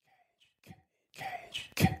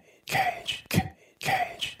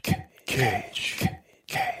Cage.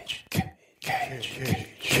 Cage. Cage.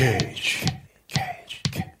 Cage.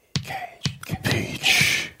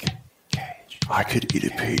 Peach. I could eat a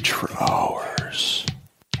peach for hours.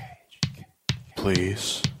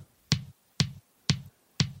 Please.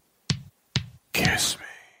 Kiss me.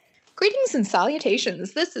 Greetings and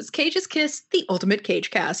salutations. This is Cage's Kiss, the ultimate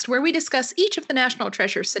Cage cast, where we discuss each of the National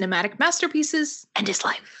Treasure cinematic masterpieces and his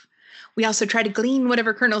life. We also try to glean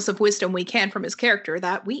whatever kernels of wisdom we can from his character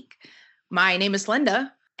that week. My name is Linda,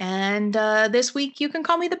 and this week you can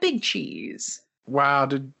call me the Big Cheese. Wow,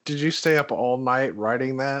 did you stay up all night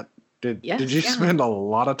writing that? Did you spend a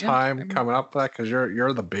lot of time coming up with that? Because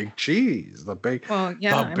you're the Big Cheese,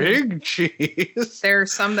 big cheese. There are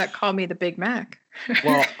some that call me the Big Mac.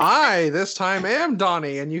 Well, I this time am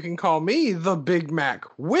Donnie, and you can call me the Big Mac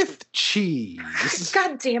with cheese.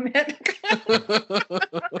 God damn it!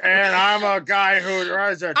 And I'm a guy who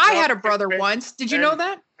drives a. I had a brother once. Did you know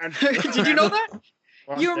that? Did you know that?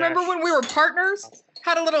 You remember when we were partners?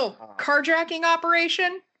 Had a little carjacking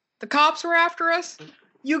operation. The cops were after us.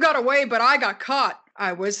 You got away, but I got caught.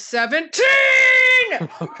 I was 17! And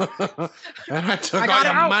I took all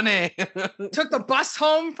your money. Took the bus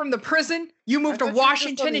home from the prison. You moved to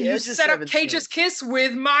Washington and you set up Cage's Kiss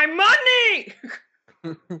with my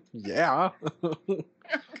money! Yeah.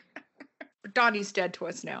 Donnie's dead to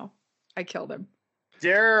us now. I killed him.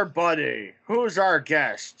 Dear buddy, who's our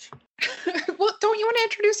guest? Well, don't you want to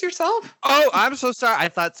introduce yourself? Oh, I'm so sorry. I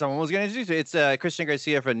thought someone was going to introduce me. It's Christian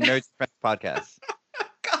Garcia from Nerds Friends Podcast.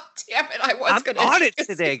 God damn it, I was going to on it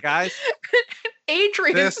today, guys.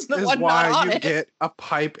 Adrian This the is one why not on you it. get a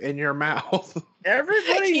pipe in your mouth.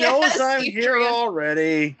 Everybody Yes, knows I'm here Adrian.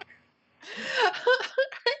 already.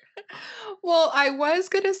 Well, I was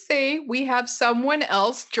going to say we have someone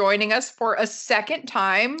else joining us for a second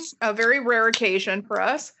time, a very rare occasion for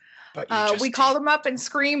us. We called him up and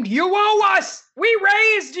screamed, "You owe us! We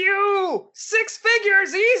raised you! 6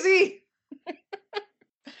 figures, easy!"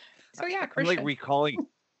 So yeah, I'm Christian. like recalling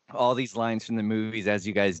all these lines from the movies as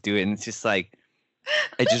you guys do it, and it's just like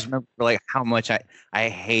I just remember like how much I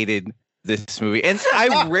hated this movie, and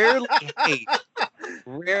I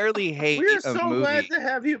rarely hate We're a so movie. glad to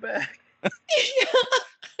have you back.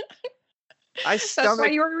 That's why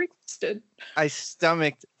you were requested. I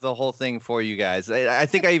stomached the whole thing for you guys. I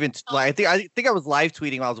think I even I think I was live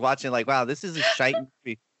tweeting while I was watching. Like, wow, this is a shite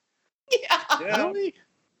movie. Yeah. Really?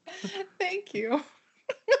 Thank you.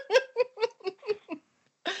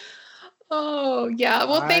 Oh yeah.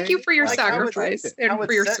 Well, thank you for your sacrifice and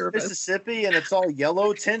for your service. Mississippi, and it's all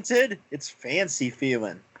yellow tinted. It's fancy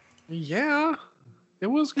feeling. Yeah, it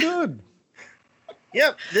was good.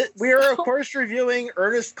 Yep, we are of course reviewing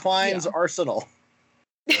Ernest Cline's Arsenal.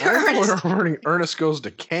 Ernest goes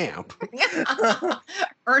to camp.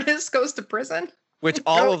 Ernest goes to prison. Which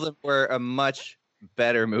all of them were a much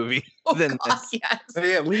better movie than this. Yes.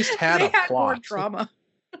 They at least had They a had plot. more drama.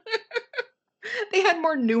 They had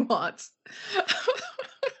more nuance.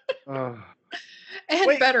 And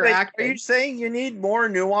better acting. Are you saying you need more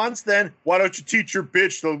nuance than why don't you teach your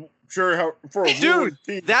bitch to sure how for a Dude,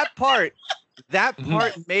 rule? that part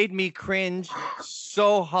made me cringe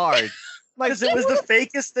so hard. Like, Because it was the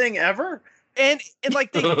fakest thing ever. And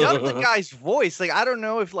like they dubbed the guy's voice. Like, I don't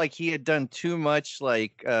know if like he had done too much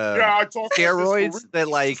like I talk steroids like that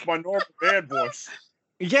like it's my normal bad voice.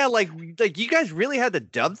 yeah, like you guys really had to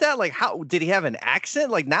dub that? Like, how did he have an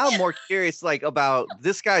accent? Like, now I'm more curious like about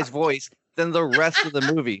this guy's voice than the rest of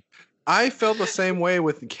the movie. I felt the same way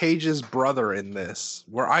with Cage's brother in this,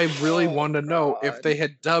 where I really wanted to know if they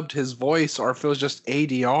had dubbed his voice or if it was just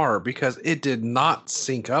ADR, because it did not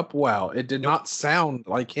sync up well. It did not sound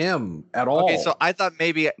like him at all. Okay, so I thought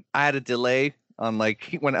maybe I had a delay on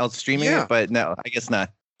like when I was streaming it, but no, I guess not.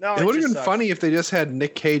 No, it would have just been sucks. funny if they just had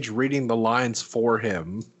Nick Cage reading the lines for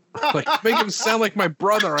him. Like, make him sound like my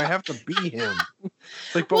brother. I have to be him.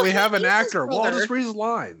 Like, but Well, we have an he is his actor. Well, I'll brother. just read his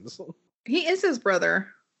lines. He is his brother.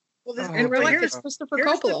 Well, this, In but real life, here's, it's Christopher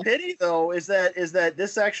here's the Coppola. pity, though, is that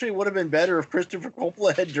this actually would have been better if Christopher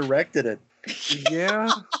Coppola had directed it. Yeah,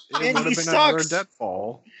 it And would he have been another sucks.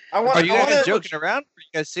 Deadfall. Are you guys joking around? Or are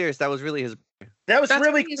you guys serious? That was really his. That was That's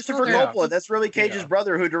really his Christopher brother. Coppola. That's really Cage's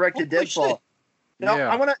brother who directed Holy Deadfall. shit. No, Yeah.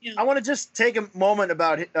 I want to just take a moment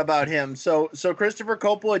about him. So Christopher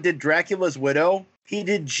Coppola did Dracula's Widow. He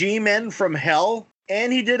did G-Men from Hell,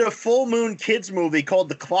 and he did a Full Moon Kids movie called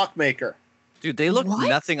The Clockmaker. Dude, they look What?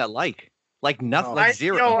 nothing alike. Like nothing, like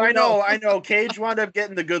zero. I know. Cage wound up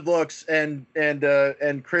getting the good looks, and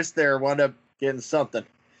Chris there wound up getting something.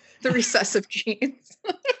 The recessive genes.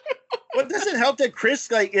 Well, it doesn't help that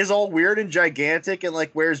Chris like is all weird and gigantic and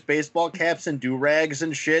like wears baseball caps and do rags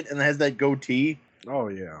and shit and has that goatee. Oh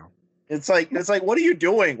yeah. It's like, what are you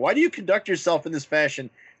doing? Why do you conduct yourself in this fashion?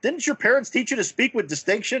 Didn't your parents teach you to speak with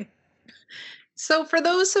distinction? So for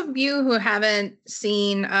those of you who haven't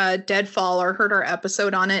seen Deadfall or heard our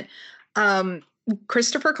episode on it,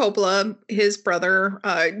 Christopher Coppola, his brother,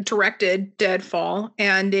 directed Deadfall,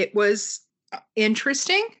 and it was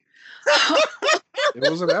interesting. It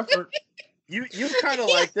was an effort. You kind of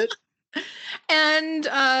liked it. And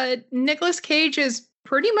Nicolas Cage is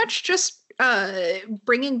pretty much just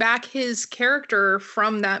bringing back his character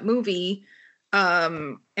from that movie,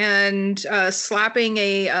 and slapping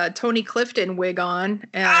a Tony Clifton wig on.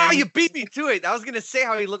 And... you beat me to it. I was gonna say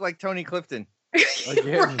how he looked like Tony Clifton.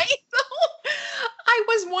 Right? I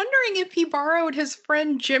was wondering if he borrowed his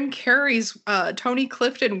friend Jim Carrey's Tony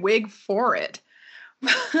Clifton wig for it.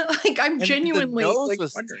 Like, I'm And genuinely the nose like,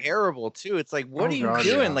 was wondering. terrible too. It's like, what Oh, are you God,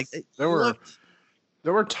 doing? yeah. Like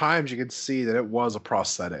There were times you could see that it was a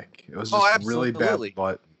prosthetic. It was Oh, just really bad absolutely.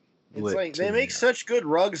 butt. It's lit like to they me. make such good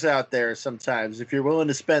rugs out there sometimes if you're willing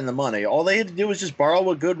to spend the money. All they had to do was just borrow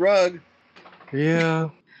a good rug. Yeah.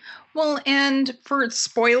 Well, and for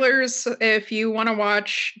spoilers, if you want to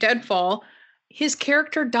watch Deadfall, his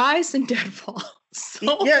character dies in Deadfall.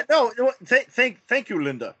 So Yeah, no, thank you,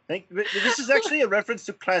 Linda. This is actually a reference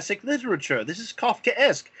to classic literature. This is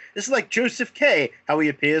Kafkaesque. This is like Joseph K., how he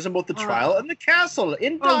appears in both the trial and the castle,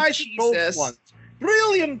 and Oh, dies in both Jesus. ones.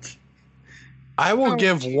 Brilliant. I will Oh,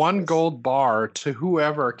 give one Jesus. gold bar to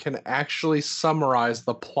whoever can actually summarize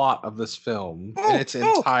the plot of this film in its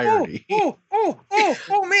entirety.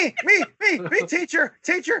 Me, teacher.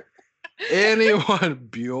 Anyone,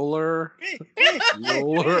 Bueller. Me.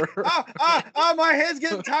 Bueller. My head's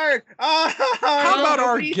getting tired. How about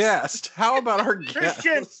our please. guest? How about our guest?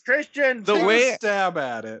 Christian. The Take a way- stab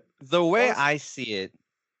at it. The way I see it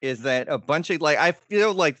is that a bunch of I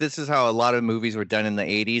feel like this is how a lot of movies were done in the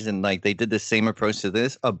 80s, and like they did the same approach to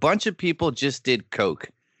this. A bunch of people just did coke,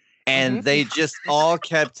 and they just all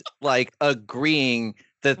kept like agreeing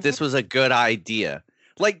that this was a good idea.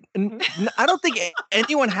 Like I don't think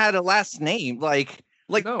anyone had a last name. Like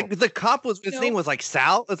No. the cop his No. name was like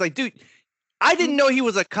Sal. It's like, dude, I didn't know he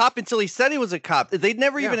was a cop until he said he was a cop. They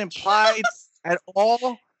never Yeah. even implied at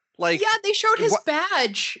all. Like, yeah, they showed his What-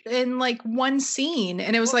 badge in like one scene,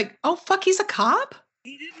 and it was like, oh fuck, he's a cop.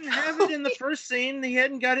 He didn't have it in the first scene. He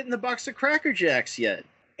hadn't got it in the box of Cracker Jacks yet.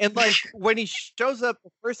 and like when he shows up,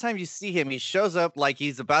 the first time you see him, he shows up like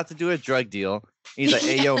he's about to do a drug deal. He's like,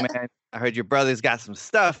 "Hey, yo, man, I heard your brother's got some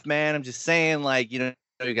stuff, man. I'm just saying, like, you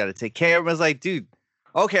got to take care of him." I was like, "Dude,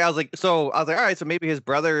 okay." I was like, all right, so maybe his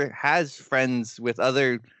brother has friends with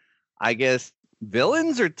other, I guess,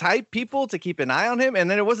 villains or type people to keep an eye on him." And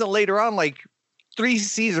then it wasn't later on, like 3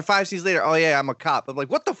 seasons or 5 seasons later. Oh yeah, I'm a cop. I'm like,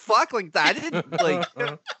 what the fuck? Like I didn't like.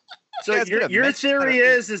 So guys could have your mentioned theory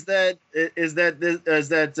that. is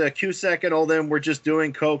that Cusack and all them were just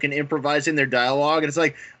doing coke and improvising their dialogue, and it's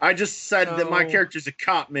like I just decided that my No. character's a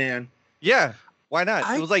cop, man. Yeah, why not?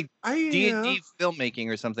 I- It was like I D&D filmmaking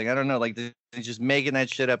or something. I don't know. Like they're just making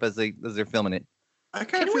that shit up as they're filming it. kind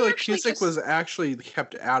Can of we feel like actually Cusick just- was actually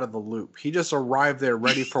kept out of the loop. He just arrived there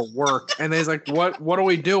ready for work, and he's like, "What are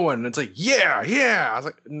we doing?" And it's like, "Yeah." I was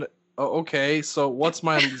like, "Oh, okay. So what's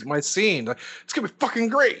my scene? Like, it's gonna be fucking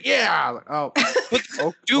great. Yeah." Like, oh,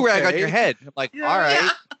 Do rag on okay. your head. I'm like, Yeah. all right. Yeah.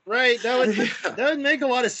 Right, that would make a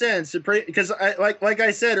lot of sense because I like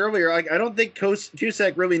I said earlier, like I don't think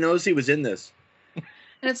Cusack really knows he was in this.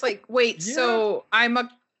 And it's like, wait, so I'm a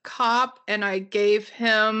cop and I gave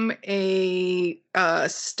him a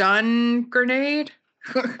stun grenade?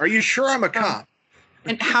 Are you sure I'm a cop?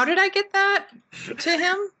 And how did I get that to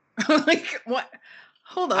him? Like, what?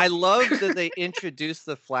 Hold on. I love that they introduced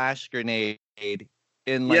the flash grenade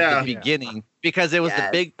in like Yeah. the beginning because it was the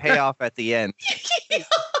Yes. big payoff at the end.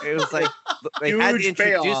 It was like they had to Huge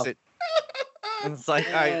introduce payoff. it. And it's like,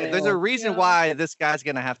 all right, there's a reason Yeah. why this guy's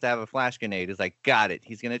gonna have to have a flash grenade. It's like, got it.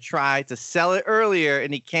 He's gonna try to sell it earlier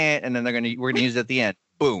and he can't, and then we're gonna use it at the end.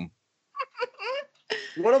 Boom.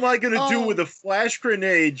 What am I gonna do Oh. with a flash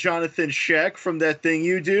grenade, Jonathan Sheck, from that thing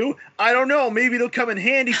you do? I don't know. Maybe it'll come in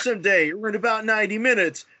handy someday. We're in about 90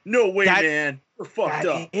 minutes. No way, That- man. We're fucked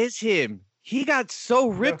That up. is him. He got so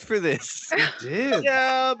ripped for this. he did.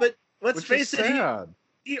 Yeah, but let's Which face is it, sad.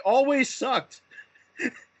 he always sucked.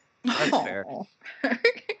 That's fair.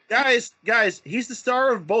 Guys, he's the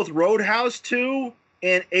star of both Roadhouse 2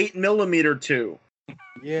 and 8mm 2.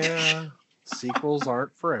 Yeah, sequels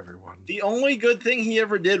aren't for everyone. The only good thing he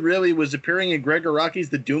ever did really was appearing in Gregor Rocky's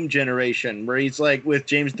The Doom Generation, where he's like with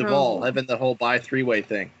James Duvall Oh. having the whole bi 3-way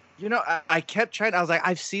thing. You know, I kept trying. I was like,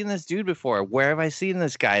 I've seen this dude before. Where have I seen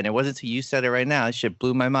this guy? And it wasn't until you said it right now. That shit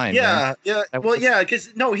blew my mind. Yeah, man. Well,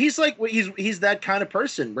 because no, he's like he's that kind of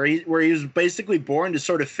person where he was basically born to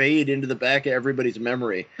sort of fade into the back of everybody's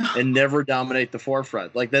memory and never dominate the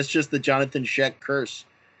forefront. Like that's just the Jonathan Sheck curse.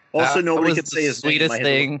 Also, nobody could say his name. Sweetest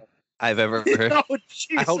thing I've ever heard. Oh,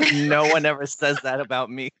 I hope no one ever says that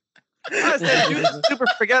about me. I said, dude, he's super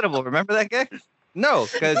forgettable. Remember that guy? No,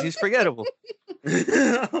 because he's forgettable.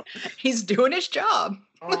 He's doing his job.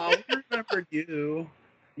 Oh, we remembered you.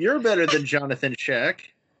 You're better than Jonathan Sheck.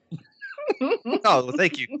 Oh,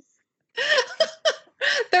 thank you.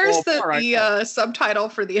 There's the subtitle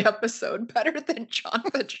for the episode, better than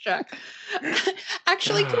Jonathan Sheck.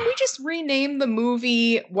 Actually, can we just rename the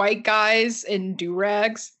movie White Guys in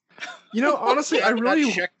Do-Rags? You know, honestly, I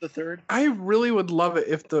really would love it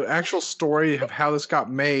if the actual story of how this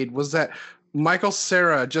got made was that Michael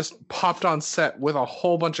Cera just popped on set with a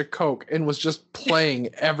whole bunch of coke and was just playing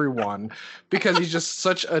everyone because he's just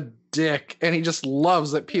such a dick and he just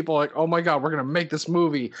loves that people are like, oh my God, we're going to make this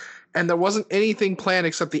movie. And there wasn't anything planned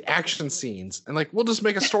except the action scenes. And like, we'll just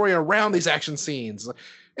make a story around these action scenes.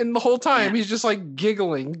 And the whole time he's just like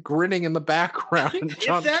giggling, grinning in the background. And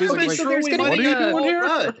John Cusack's like, so there's going to be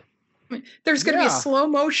there's going to be a slow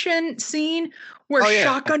motion scene where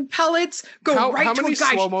shotgun pellets go right to a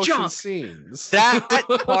guy's junk. Scenes? That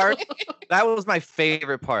part, that was my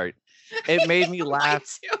favorite part. It made me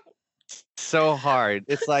laugh so hard.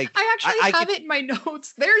 It's like I actually have it in my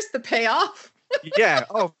notes. There's the payoff. Yeah.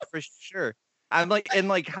 Oh, for sure. I'm like, and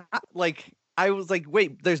like I was like,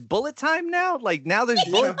 wait, there's bullet time now? Like now there's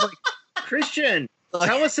bullet. Like, Christian,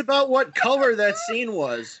 tell us about what color that scene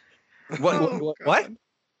was. What?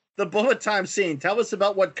 The bullet time scene. Tell us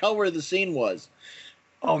about what color the scene was.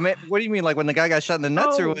 Oh man, what do you mean? Like when the guy got shot in the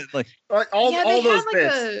nuts, or what? Like all those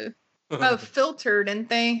had, bits? A filter, didn't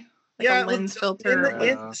they? Like a lens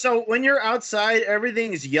filter. So when you're outside,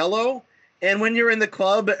 everything's yellow, and when you're in the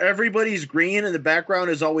club, everybody's green, and the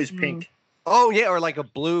background is always pink. Oh yeah, or like a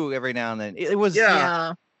blue every now and then. It was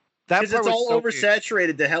yeah. That because it's all so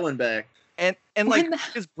oversaturated to hell and back. And like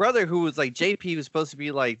his brother, who was like JP, was supposed to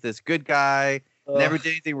be like this good guy, never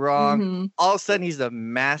did anything wrong. Mm-hmm. All of a sudden, he's a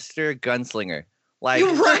master gunslinger. Like,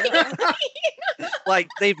 like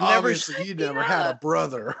they've obviously you never had a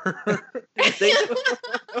brother.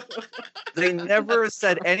 they never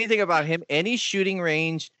said anything about him, any shooting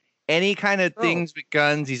range, any kind of things with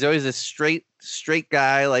guns. He's always a straight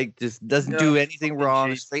guy, like just doesn't do anything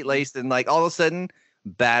wrong, straight laced, and like all of a sudden,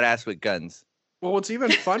 badass with guns. Well, what's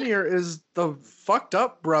even funnier is the fucked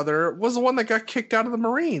up brother was the one that got kicked out of the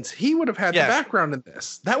Marines. He would have had the background in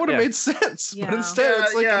this. That would have made sense. Yeah. But instead,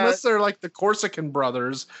 it's like, unless they're like the Corsican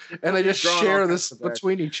brothers and they just share this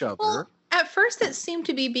between each other. Well, at first, it seemed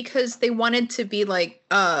to be because they wanted to be like,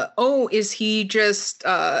 is he just,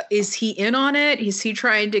 is he in on it? Is he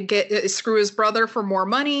trying to screw his brother for more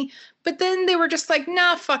money? But then they were just like,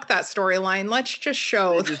 nah, fuck that storyline. Let's just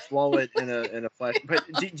show. They just swallow it in a flash. But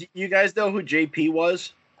do you guys know who JP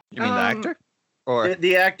was? You mean the actor? Or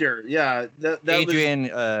the actor? Yeah, that Adrian.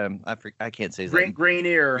 I can't say his name.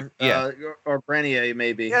 Grenier. Or Grenier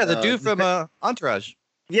maybe. Yeah, the dude from Entourage.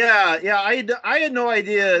 Yeah. I had no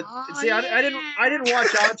idea. See, I didn't watch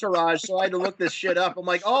Entourage, so I had to look this shit up. I'm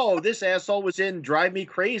like, oh, this asshole was in Drive Me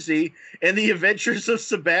Crazy and The Adventures of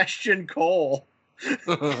Sebastian Cole. I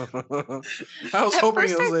was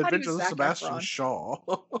hoping it was The Adventures of Sebastian Shaw.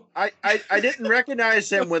 I didn't recognize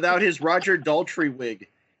him without his Roger Daltrey wig.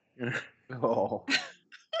 Oh.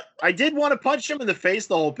 I did want to punch him in the face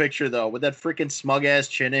the whole picture though, with that freaking smug ass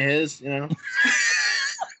chin of his, you know.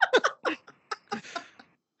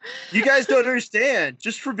 You guys don't understand.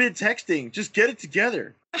 Just forbid texting. Just get it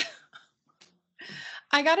together.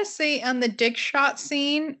 I gotta say, on the dick shot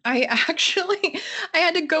scene, I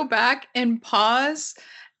had to go back and pause,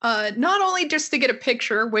 not only just to get a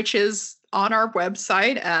picture, which is on our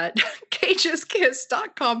website at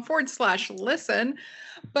cageskiss.com/listen,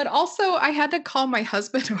 but also I had to call my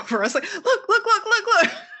husband over. I was like, look.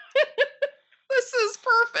 This is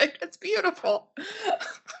perfect. It's beautiful.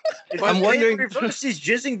 I'm wondering, reverse these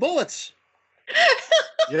jizzing bullets.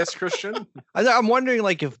 Yes, Christian. I'm wondering,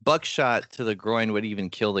 like, if buckshot to the groin would even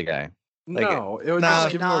kill the guy. Like, no, it would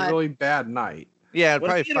just give him a really bad night. Yeah, it'd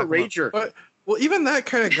probably fuck a rager. But even that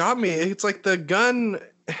kind of got me. It's like the gun.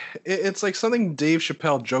 It's like something Dave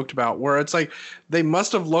Chappelle joked about, where it's like they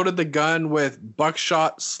must have loaded the gun with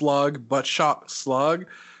buckshot slug, buttshot slug,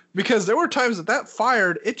 Because there were times that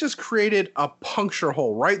fired, it just created a puncture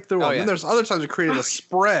hole right through him. yeah. And there's other times it created a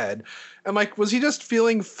spread. And like, was he just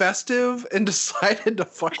feeling festive and decided to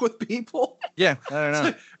fuck with people? Yeah, I don't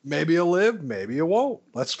know. Maybe he'll live, maybe he won't.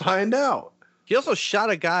 Let's find out. He also shot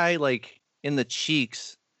a guy like in the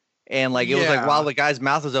cheeks, and like it was like Yeah. while the guy's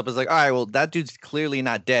mouth was up, it's like, all right, well, that dude's clearly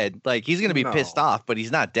not dead. Like he's gonna be pissed No. off, but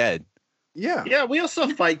he's not dead. Yeah. Yeah, we also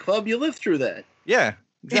Fight Club. You lived through that. Yeah,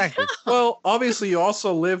 exactly. Well, obviously, you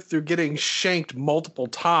also lived through getting shanked multiple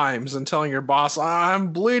times and telling your boss, I'm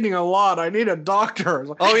bleeding a lot. I need a doctor. It's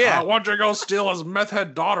like, Oh, yeah. I want you to go steal his meth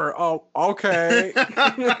head daughter. Oh, okay.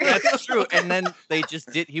 That's true. And then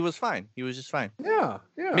he was fine. He was just fine. Yeah.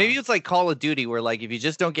 Yeah. Maybe it's like Call of Duty where like if you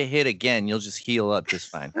just don't get hit again, you'll just heal up just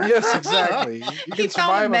fine. Yes, exactly. You He can found a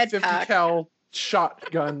survive a med 50 pack. cal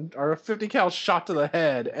shotgun or a 50 cal shot to the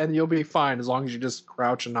head, and you'll be fine as long as you just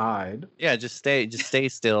crouch and hide. Yeah, just stay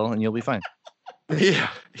still and you'll be fine. Yeah.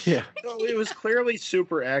 Yeah. No, it was clearly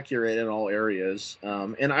super accurate in all areas.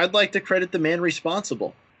 And I'd like to credit the man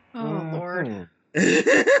responsible. Oh Lord. Mhm.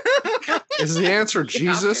 Is the answer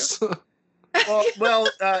Jesus?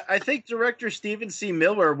 I think director Stephen C.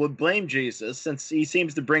 Miller would blame Jesus since he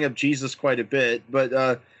seems to bring up Jesus quite a bit.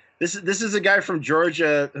 But this is a guy from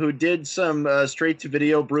Georgia who did some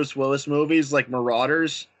straight-to-video Bruce Willis movies like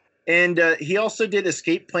Marauders. And he also did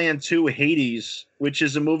Escape Plan 2 Hades, which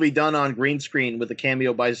is a movie done on green screen with a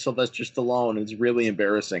cameo by Sylvester Stallone. It's really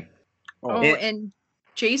embarrassing. Oh, and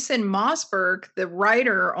Jason Mossberg, the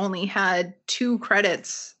writer, only had 2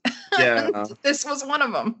 credits. Yeah. This was one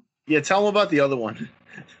of them. Yeah, tell him about the other one.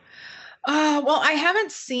 Well, I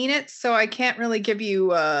haven't seen it, so I can't really give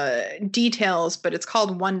you details, but it's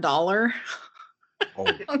called $1.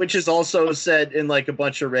 Which is also set in like a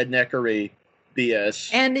bunch of redneckery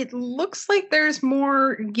BS. And it looks like there's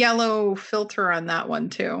more yellow filter on that one,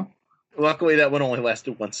 too. Luckily, that one only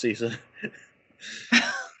lasted 1 season.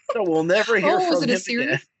 So we'll never hear from was it him a series?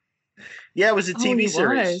 again. Yeah, it was a TV it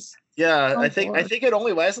series. was. Yeah, Oh, I think Lord. it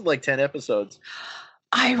only lasted like 10 episodes,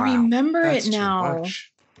 I Wow, remember That's it too now.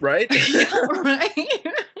 much. right? Yeah, right?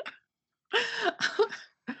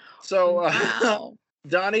 So, Wow.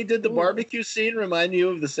 Donnie, did the Ooh. barbecue scene remind you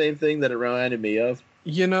of the same thing that it reminded me of?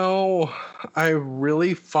 You know, I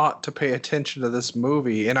really fought to pay attention to this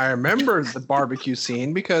movie, and I remember the barbecue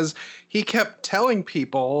scene because he kept telling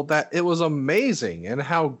people that it was amazing and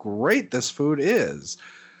how great this food is.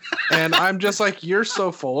 And I'm just like, you're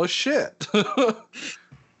so full of shit.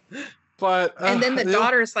 But And then the they'll-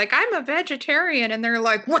 daughter's like, I'm a vegetarian. And they're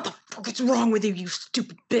like, what the fuck is wrong with you, you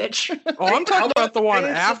stupid bitch? Oh, I'm talking about the one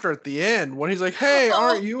Fancy- after at the end when he's like, "Hey,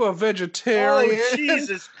 aren't you a vegetarian?" Oh,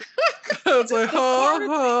 Jesus. It's like,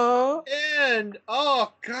 huh? And,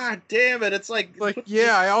 oh, god damn it. It's like, Like,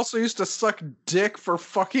 yeah, I also used to suck dick for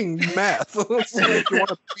fucking meth. It's like, you want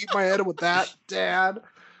to beat my head with that, Dad?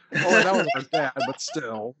 Oh, that was our dad, but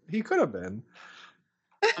still, he could have been.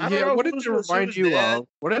 I don't Yeah, know what did who's- it remind who's you dad. of?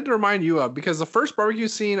 What did it remind you of? Because the first barbecue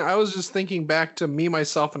scene, I was just thinking back to me,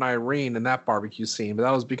 myself, and Irene in that barbecue scene, but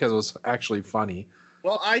that was because it was actually funny.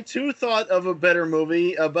 Well, I too thought of a better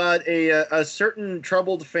movie about a certain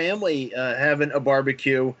troubled family having a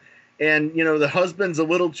barbecue, and the husband's a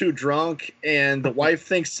little too drunk, and the wife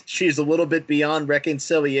thinks she's a little bit beyond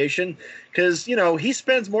reconciliation because he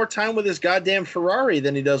spends more time with his goddamn Ferrari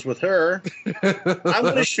than he does with her. I'm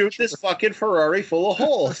gonna shoot this fucking Ferrari full of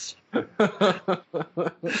holes.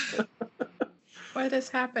 What is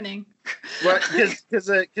happening? Right?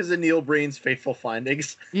 Because of Neil Breen's Fateful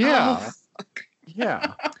Findings. Yeah.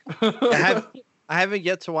 Yeah. I haven't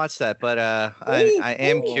yet to watch that, but I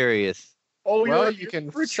am Ooh. curious. Oh, Well, you're you can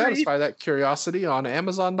for a treat. satisfy that curiosity on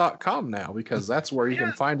Amazon.com now because that's where you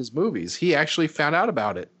can find his movies. He actually found out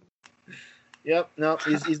about it. Yep. No,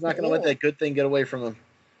 he's not going to let that good thing get away from him.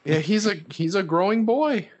 Yeah, he's a growing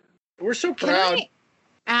boy. We're so Can proud. I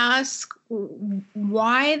ask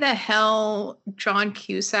why the hell John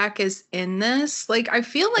Cusack is in this? Like, I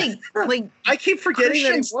feel like I keep forgetting that he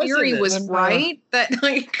Christian's was theory in was this. And, right. That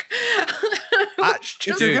like,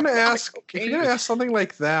 If you're gonna ask, something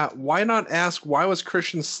like that, why not ask why was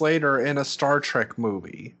Christian Slater in a Star Trek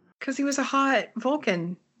movie? because he was a hot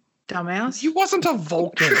Vulcan dumbass. He wasn't a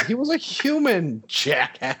Vulcan. He was a human,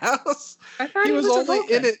 jackass. I thought He was a only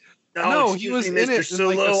Vulcan. in it. No, he excuse was me, in Mr. it in, Sulu.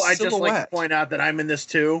 like, a I just like to silhouette. point out that I'm in this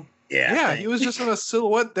too. Yeah. Yeah, thanks. he was just in a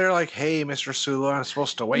silhouette. They're like, "Hey, Mr. Sulu, I'm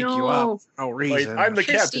supposed to wake you No. up for no reason." I'm the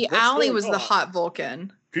Kirstie captain. What's Alley going was the on? hot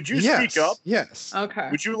Vulcan. Could you yes, speak up? Yes. Okay.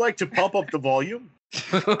 Would you like to pump up the volume?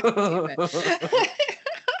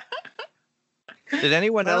 Did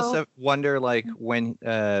anyone else Well- wonder like when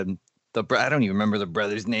I don't even remember the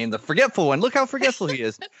brother's name, the forgetful one. Look how forgetful he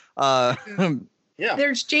is. Yeah.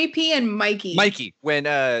 There's JP and Mikey. Mikey, when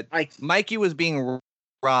Mikey. Mikey was being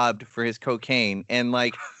robbed for his cocaine, and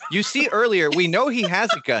like you see earlier, we know he has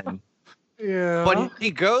a gun, Yeah. but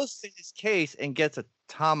he goes to his case and gets a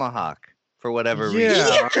tomahawk for whatever reason.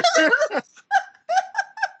 Yeah.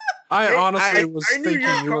 I honestly was I knew thinking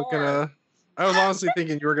your you were car. gonna. I was honestly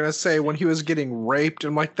thinking you were gonna say when he was getting raped,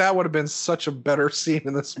 and like that would have been such a better scene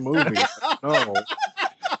in this movie. No.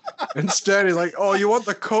 Instead, he's like, "Oh, you want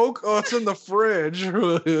the Coke? Oh, it's in the fridge." Make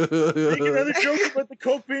another joke about the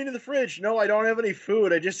Coke being in the fridge. No, I don't have any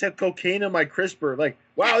food. I just have cocaine in my crisper. Like,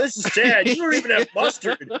 wow, this is sad. You don't even have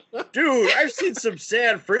mustard. Dude, I've seen some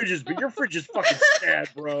sad fridges, but your fridge is fucking sad,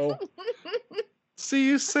 bro. See,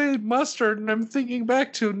 you say mustard, and I'm thinking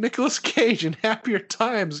back to Nicolas Cage in Happier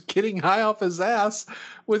Times getting high off his ass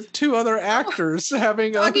with two other actors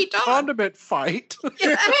having a Doggy dog. condiment fight.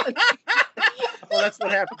 Yeah, Well, that's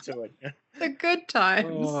what happened to it. the good times.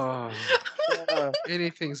 Oh, Uh,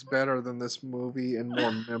 anything's better than this movie and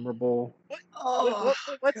more memorable. Oh,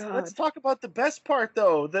 let's talk about the best part,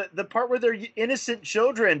 though. The part where they're innocent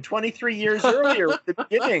children 23 years earlier at the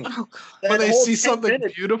beginning. Oh, God. When That they whole see 10 something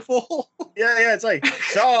minutes. beautiful. Yeah, it's like,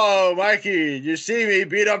 so, Mikey, you see me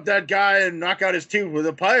beat up that guy and knock out his tooth with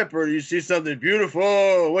a pipe, or do you see something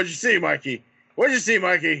beautiful? What'd you see, Mikey? What'd you see,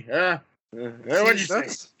 Mikey? What'd you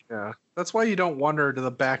see? That's why you don't wander to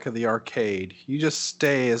the back of the arcade. You just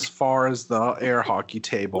stay as far as the air hockey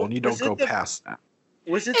table, and you don't Was it go the- past that.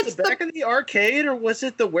 Was it It's the back of the arcade, or was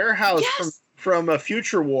it the warehouse Yes. from a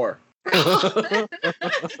Future War?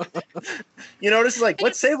 You know, this is like,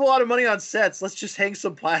 let's save a lot of money on sets. Let's just hang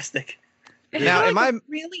some plastic. It Now, had, am like, I- a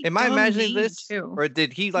really Am I dumb imagining name, this, too. or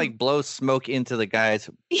did he like blow smoke into the guy's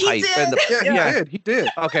He pipe? did. And the, Yeah, Yeah. He did.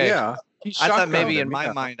 Okay. Yeah. He I thought shotgunned maybe him, in my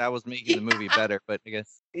yeah. mind I was making the movie better, but I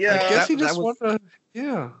guess Yeah, I guess he that just was- wanted to.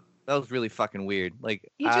 Yeah. that was really fucking weird. Like,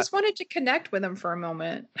 He just wanted to connect with him for a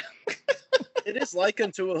moment. it is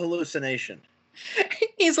likened to a hallucination.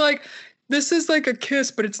 He's like, this is like a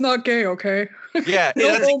kiss, but it's not gay, okay? yeah, No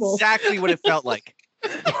that's homo. exactly what it felt like.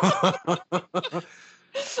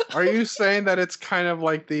 Are you saying that it's kind of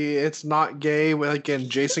like it's not gay, like in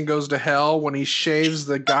Jason Goes to Hell when he shaves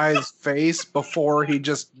the guy's face before he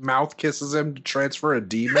just mouth kisses him to transfer a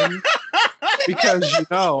demon? Because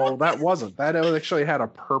that wasn't. That actually had a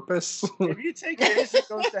purpose. If you take Jason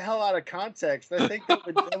Goes to Hell out of context, I think that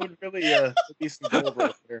would really be some gold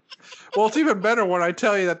right there. Well, it's even better when I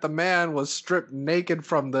tell you that the man was stripped naked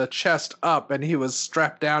from the chest up and he was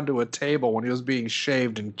strapped down to a table when he was being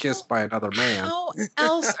shaved and kissed by another man. How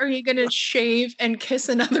else are you going to shave and kiss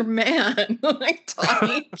another man? Like,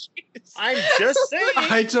 Tommy. I'm just saying.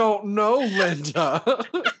 I don't know, Linda.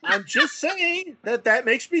 I'm just saying that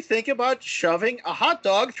makes me think about shoving a hot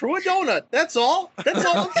dog through a donut. That's all. That's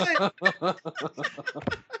all I'm saying.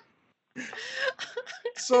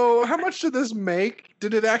 So, how much did this make?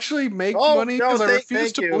 Did it actually make Oh, money? no, Because I thank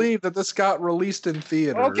refuse to you. believe that this got released in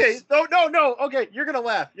theaters. Okay. No. Okay. You're gonna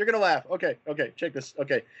laugh. Okay. Check this.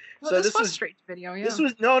 Okay. Well, So this this was was- straight to video, yeah. This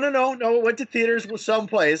was no. It went to theaters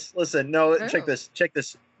someplace. Listen, no. Oh. Check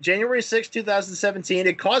this. January 6, 2017.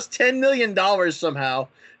 It cost $10 million somehow.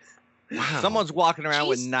 Wow. Someone's walking around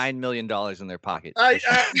with Jesus. $9 million in their pocket. Right?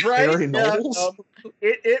 Harry Yeah, Knowles?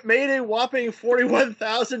 it made a whopping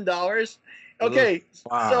 $41,000. Okay.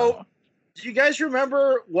 Wow. So, do you guys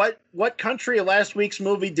remember what country last week's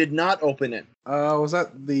movie did not open in? Was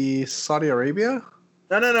that the Saudi Arabia?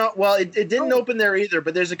 No. Well, it didn't Oh. open there either,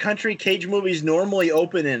 but there's a country Cage movies normally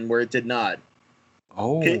open in where it did not.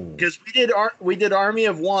 Oh. Because we did Army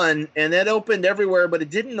of One, and that opened everywhere, but it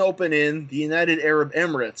didn't open in the United Arab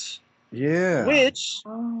Emirates, Yeah. which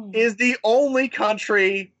Oh. is the only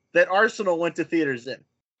country that Arsenal went to theaters in.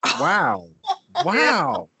 Wow.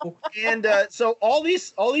 Wow. And so all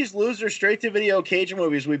these loser straight to video Cage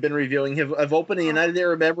movies we've been reviewing have opened in the United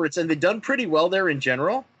Arab Emirates, and they've done pretty well there in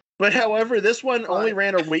general. But however, this one only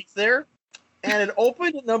ran a week there, and it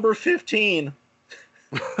opened at number 15.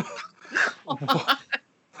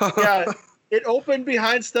 Yeah, it opened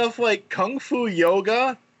behind stuff like Kung Fu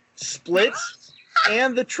Yoga, Splits,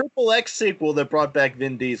 and the Triple X sequel that brought back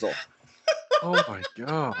Vin Diesel. Oh my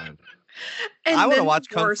god. And I want to then watch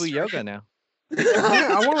Kung worse Fu for Yoga him. now.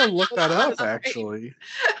 Yeah, I want to look that up actually.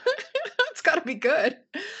 It's got to be good.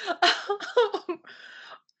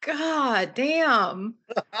 God damn.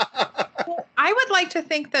 I would like to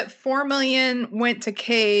think that 4 million went to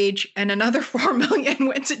Cage and another 4 million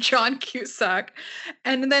went to John Cusack,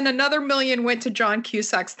 and then another million went to John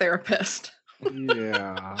Cusack's therapist.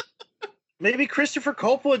 Yeah. Maybe Christopher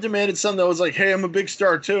Coppola demanded something that was like, "Hey, I'm a big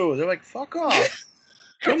star too." They're like, "Fuck off."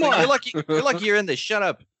 Come You're on. lucky. You're lucky you're in this. Shut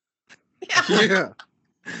up. Yeah.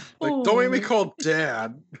 Like, don't make me call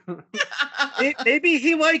Dad. Maybe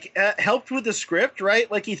he like helped with the script, right?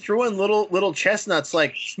 Like he threw in little chestnuts,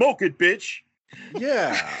 like smoke it, bitch.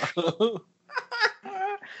 Yeah.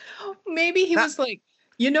 Maybe he was like,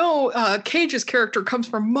 Cage's character comes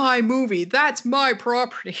from my movie. That's my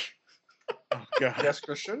property. Oh, God. Yes,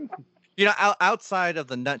 Christian. Outside of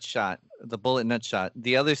the nut shot, the bullet nut shot,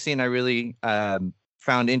 the other scene I really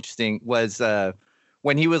found interesting was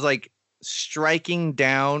when he was like striking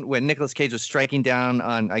down, when Nicolas Cage was striking down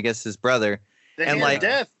on, I guess, his brother. The and hand like of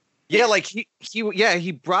death. Yeah, like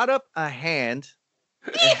he brought up a hand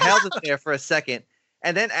and held it there for a second.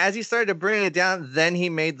 And then as he started to bring it down, then he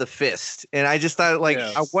made the fist. And I just thought, like,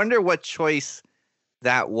 Yes. I wonder what choice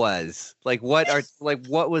that was. Like,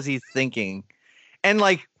 what was he thinking? And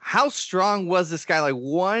like, how strong was this guy?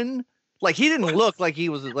 Like he didn't look like he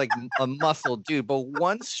was like a muscle dude, but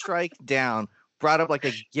one strike down brought up like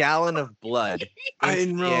a gallon of blood. I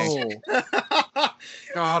into the air. know.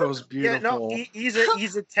 God, it was Yeah, beautiful. no,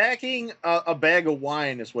 he's attacking a bag of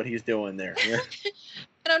wine is what he's doing there. Yeah.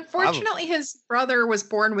 And unfortunately, his brother was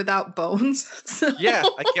born without bones. So. Yeah,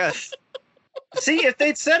 I guess. See, if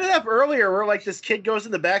they'd set it up earlier where like this kid goes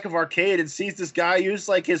in the back of arcade and sees this guy use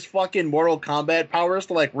like his fucking Mortal Kombat powers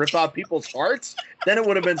to like rip out people's hearts, then it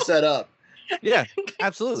would have been set up. Yeah,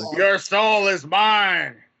 absolutely. Your soul is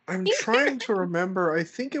mine. I'm trying to remember. I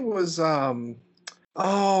think it was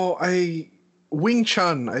Wing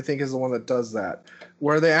Chun, I think, is the one that does that,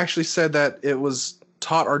 where they actually said that it was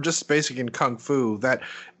taught, or just basic in Kung Fu, that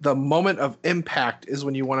the moment of impact is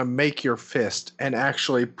when you want to make your fist and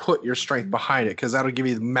actually put your strength behind it, because that'll give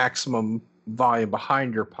you the maximum volume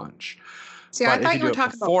behind your punch. See, But I thought if you were do it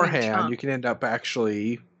talking about Wing beforehand, Chun. you can end up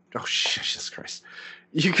actually. Oh, Jesus Christ.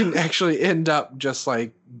 You can actually end up just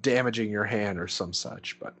like damaging your hand or some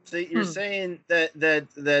such. But So you're saying that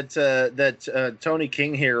Tony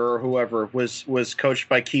King here or whoever was coached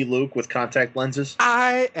by Key Luke with contact lenses?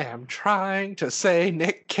 I am trying to say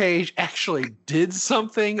Nick Cage actually did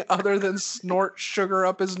something other than snort sugar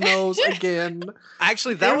up his nose again.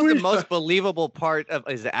 Actually, that was the most believable part of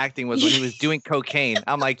his acting was when he was doing cocaine.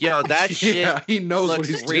 I'm like, yo, that shit. Yeah, he knows what looks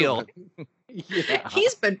he's real. doing. Yeah.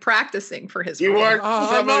 He's been practicing for his You role. are-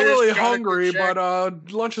 I'm not really hungry, check.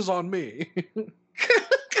 but lunch is on me.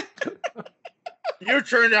 You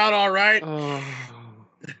turned out all right.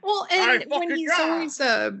 Well, I and when fucking he's got- always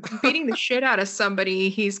beating the shit out of somebody,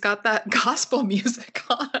 he's got that gospel music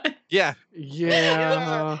on. Yeah.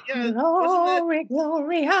 Yeah. Yeah, Glory,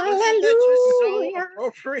 glory, wasn't that just so hallelujah.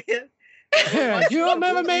 appropriate? Yeah, you'll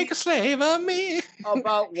never make a slave of me.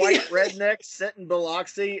 About white rednecks set in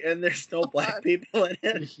Biloxi and there's no black people in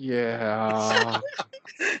it. Yeah.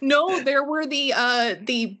 No, there were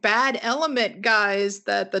the bad element guys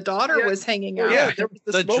that the daughter Yeah. was hanging out Yeah. with. There was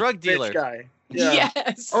The smoke drug bitch dealer. guy. Yeah.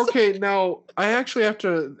 Yes. Okay, now I actually have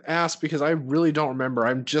to ask because I really don't remember.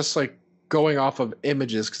 I'm just like going off of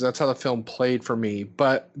images because that's how the film played for me.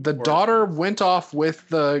 But the Word. daughter went off with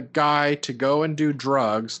the guy to go and do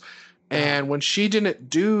drugs. And when she didn't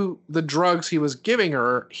do the drugs he was giving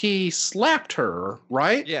her, he slapped her,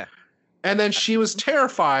 right? Yeah. And then she was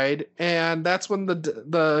terrified, and that's when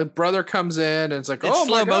the brother comes in and it's like, It's "Oh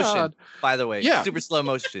slow my motion, god!" by the way. Yeah. Super slow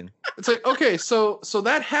motion. It's like, okay, so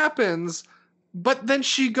that happens, but then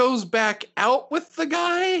she goes back out with the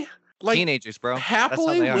guy, like Teenagers, bro.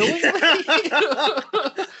 happily, That's how they are.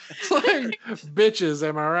 willingly. It's like, bitches,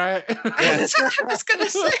 am I right? That's what I was gonna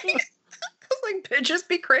say. I was like, bitches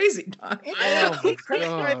be crazy, Donnie. I don't eat French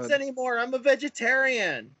God. fries anymore. I'm a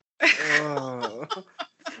vegetarian.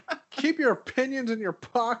 Keep your opinions in your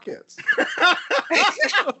pockets.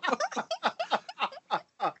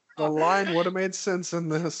 The line would have made sense in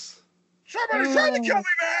this. Somebody's trying to kill me,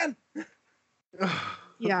 man.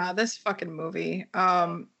 Yeah, this fucking movie.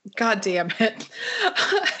 God damn it.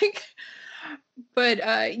 But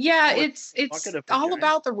yeah, it's bucket of all vagina.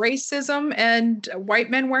 about the racism and white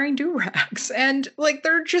men wearing do-rags. And like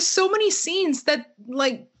there are just so many scenes that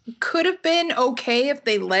like could have been okay if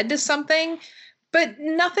they led to something, but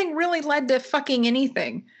nothing really led to fucking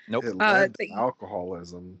anything. Nope. It led to they-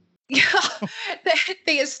 alcoholism. Yeah,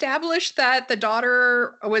 they established that the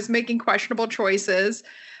daughter was making questionable choices.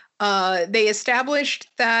 They established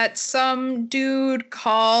that some dude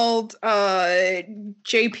called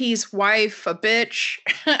JP's wife a bitch.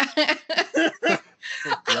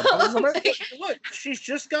 Look, she's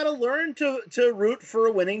just got to learn to root for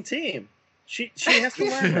a winning team. She has to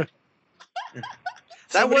learn that. That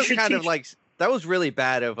Somebody was should kind of teach- like that was really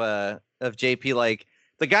bad of JP. Like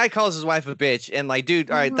the guy calls his wife a bitch, and like,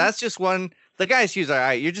 dude, all right, Mhm. that's just one. The guy's shoes, all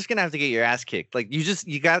right, you're just gonna have to get your ass kicked. Like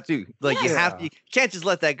you got to, like you have Yeah. you can't just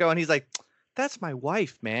let that go. And he's like, That's my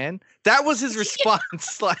wife, man. That was his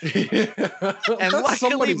response. Like, and That's luckily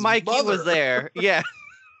somebody's Mikey was mother. there. Yeah.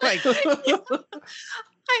 Like, I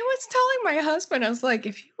was telling my husband, I was like,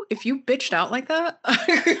 if you bitched out like that,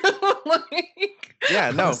 like,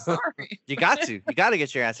 yeah, no. I'm sorry. You got to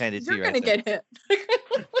get your ass handed to You're you. gonna Right get hit.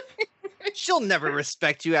 there. She'll never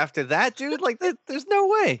respect you after that, dude. Like, there's no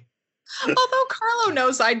way. Although Carlo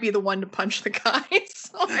knows I'd be the one to punch the guy,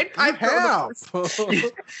 so I'd I throw the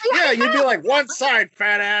have. Yeah, you'd be like, one side,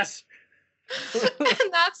 fat ass.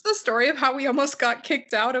 and that's the story of how we almost got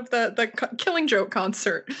kicked out of the Killing Joke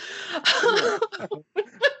concert.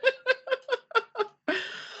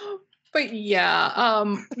 But yeah,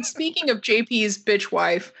 speaking of JP's bitch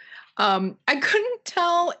wife, I couldn't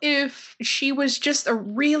tell if she was just a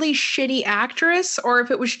really shitty actress or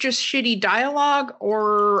if it was just shitty dialogue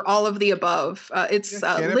or all of the above. It's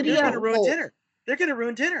They're Lydia. They're gonna ruin Holt. dinner. They're gonna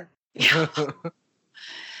ruin dinner.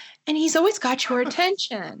 And he's always got your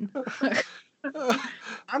attention.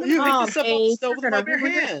 I'm gonna You- make this up on the babe, stove you're with my gonna bare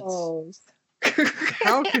ruin your hands. clothes.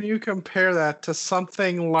 How can you compare that to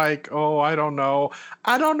something like, oh, I don't know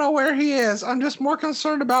where he is. I'm just more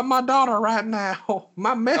concerned about my daughter right now.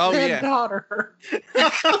 My meth head yeah. daughter.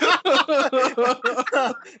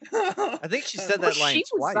 I think she said that line she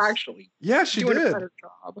twice. was actually Yeah, she doing a did. better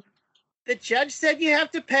job. The judge said you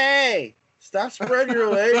have to pay. Stop spreading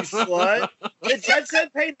your legs, slut. The judge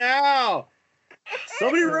said pay now.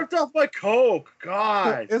 Somebody ripped off my Coke.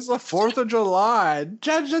 God. It's the 4th of July.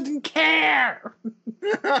 Judge doesn't care.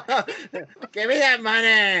 Give me that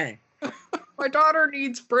money. My daughter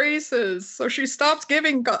needs braces, so she stops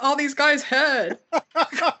giving all these guys head.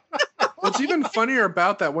 What's even funnier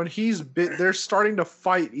about that, when they're starting to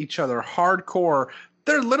fight each other hardcore.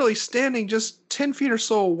 They're literally standing just 10 feet or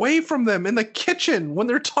so away from them in the kitchen when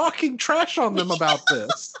they're talking trash on them about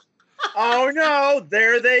this. Oh no,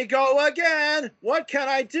 there they go again. What can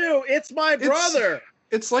I do? It's my brother.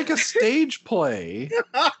 It's like a stage play.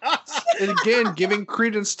 And again, giving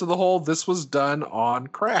credence to the whole this was done on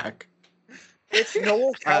crack. It's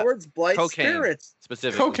Noel Coward's Blight cocaine. Spirits.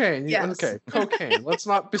 Specifically. Cocaine. Yes. Okay, cocaine. Let's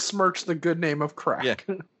not besmirch the good name of crack.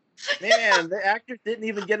 Yeah. Man, the actors didn't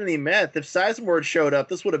even get any meth. If Sizemore showed up,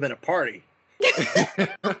 this would have been a party.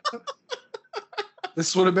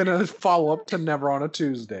 This would have been a follow-up to Never on a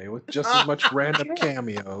Tuesday with just as much random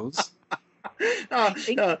cameos. I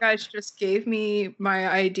think you guys just gave me my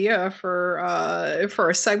idea for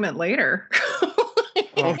a segment later.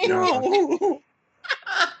 Oh, no.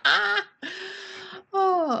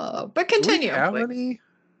 Oh, but Do we continue. have any?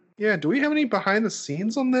 Yeah, do we have any behind the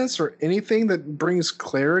scenes on this or anything that brings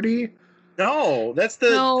clarity? No, that's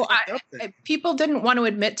the No, thing. people didn't want to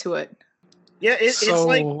admit to it. Yeah, it's So,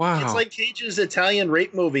 like wow. it's like Cage's Italian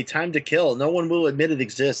rape movie, Time to Kill. No one will admit it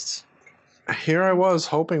exists. Here I was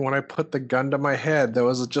hoping when I put the gun to my head, there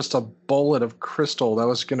was just a bullet of crystal that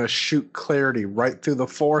was going to shoot clarity right through the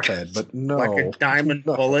forehead, but no. Like a diamond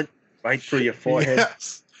No. bullet right through your forehead.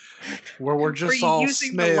 Yes. Where we're just you all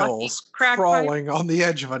using the lucky snails crack pipe? crawling on the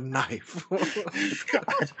edge of a knife.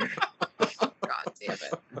 God. God damn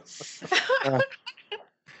it.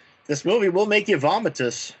 This movie will make you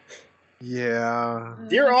vomitous. Yeah.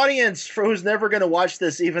 Dear audience, for who's never going to watch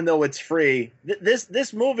this, even though it's free,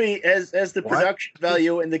 this movie has the What? production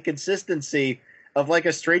value and the consistency of like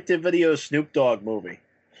a straight to video Snoop Dogg movie.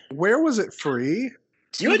 Where was it free?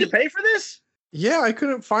 You had to pay for this? Yeah, I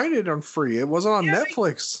couldn't find it on free. It wasn't on Yeah,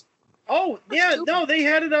 Netflix. Oh yeah, no, they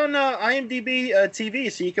had it on IMDb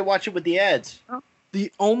TV, so you could watch it with the ads.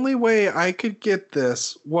 The only way I could get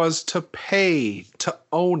this was to pay to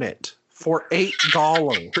own it for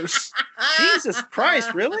 $8. Jesus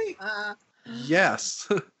Christ, really? Yes.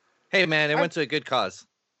 Hey, man, it went to a good cause.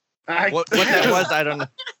 I What that was, I don't know.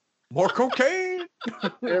 More cocaine.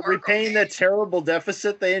 repaying that terrible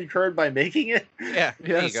deficit they incurred by making it. Yeah,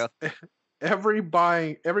 there you Yes. go. Every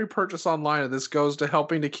purchase online of this goes to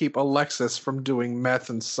helping to keep Alexis from doing meth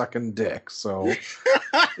and sucking dick. So,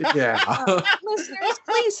 yeah. Listeners,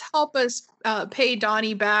 please help us pay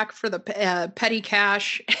Donnie back for the petty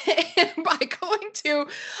cash by going to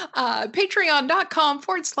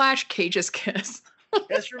patreon.com/CagesKiss.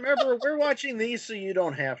 Just remember, we're watching these so you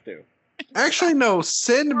don't have to. Actually, no.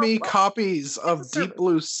 Send me copies of Deep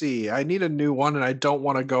Blue Sea. I need a new one, and I don't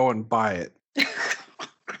want to go and buy it.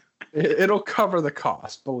 It'll cover the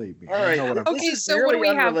cost. Believe me. All I right. know what I'm- This Okay, is so what do we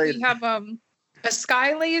really have? We unrelated. have a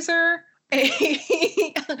sky laser,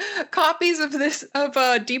 copies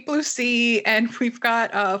of Deep Blue Sea, and we've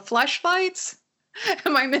got fleshlights.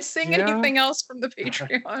 Am I missing Yeah. anything else from the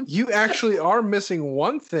Patreon? You actually are missing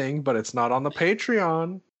one thing, but it's not on the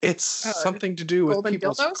Patreon. It's something to do with golden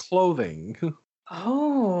people's dildos? clothing.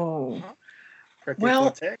 Oh,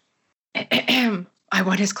 Well, I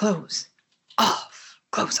want his clothes off.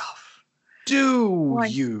 Clothes off. Do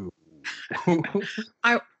you?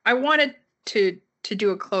 I wanted to do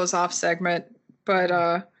a close off segment, but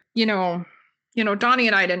Donnie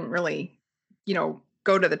and I didn't really,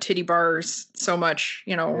 go to the titty bars so much,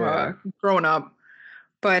 growing up.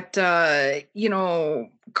 But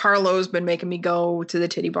Carlo's been making me go to the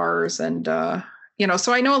titty bars, and so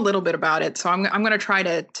I know a little bit about it. So I'm going to try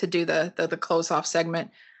to do the close off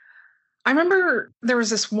segment. I remember there was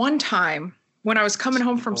this one time when I was coming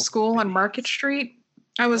home from school on Market Street.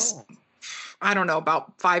 I was, I don't know,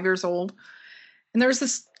 about 5 years old. And there was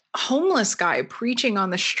this homeless guy preaching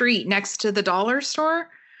on the street next to the dollar store.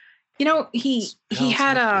 He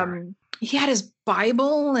had his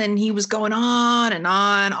Bible, and he was going on and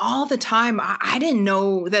on all the time. I didn't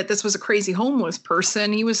know that this was a crazy homeless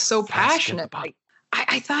person. He was so passionate.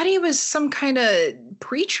 I thought he was some kind of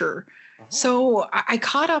preacher. So I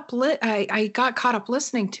got caught up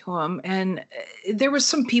listening to him, and there was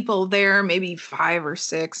some people there, maybe 5 or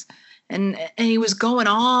 6, and he was going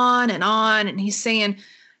on, and he's saying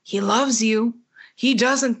he loves you. He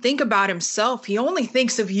doesn't think about himself. He only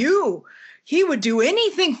thinks of you. He would do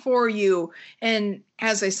anything for you. And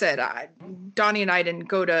as I said, Donnie and I didn't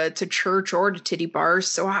go to church or to titty bars,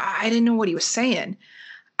 so I didn't know what he was saying.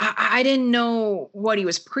 I didn't know what he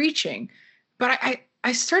was preaching, but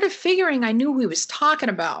I started figuring I knew who he was talking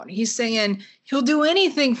about. He's saying he'll do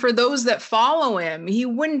anything for those that follow him. He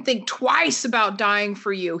wouldn't think twice about dying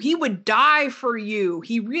for you. He would die for you.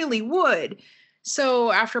 He really would.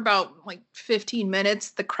 So after about 15 minutes,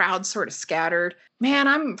 the crowd sort of scattered. Man,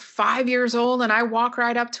 I'm 5 years old, and I walk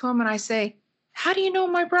right up to him and I say, "How do you know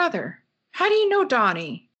my brother? How do you know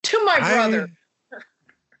Donnie?" To my brother.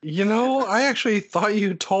 I actually thought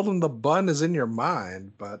you told him the bun is in your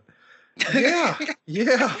mind, but yeah.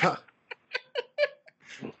 I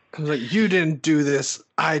was like, you didn't do this.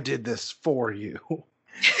 I did this for you.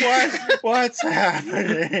 What's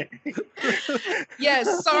happening?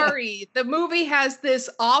 Yes, sorry. The movie has this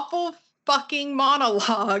awful fucking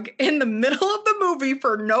monologue in the middle of the movie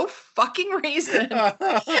for no fucking reason.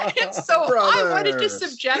 And so I wanted to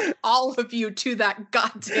subject all of you to that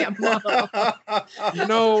goddamn monologue.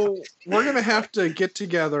 We're going to have to get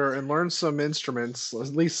together and learn some instruments, at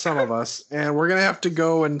least some of us, and we're going to have to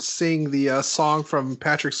go and sing the song from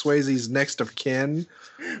Patrick Swayze's Next of Kin.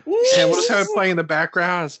 And we'll just have it playing in the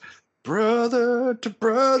background. It's brother to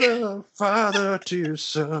brother, father to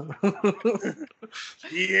son.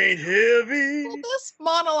 He ain't heavy. Well, this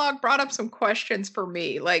monologue brought up some questions for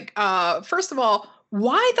me. First of all,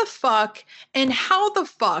 why the fuck and how the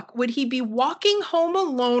fuck would he be walking home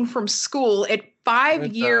alone from school at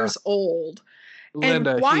 5 years old?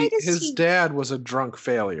 Linda, his dad was a drunk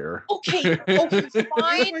failure. Okay,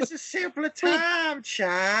 fine. It was a simpler time,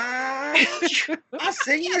 child. I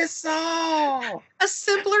sing this song. A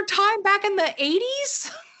simpler time back in the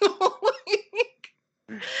 80s?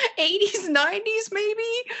 80s, 90s, maybe?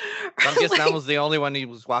 I guess that was the only one he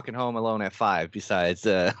was walking home alone at 5, besides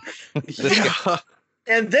Yeah.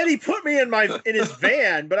 And then he put me in his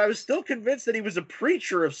van, but I was still convinced that he was a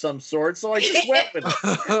preacher of some sort, so I just went with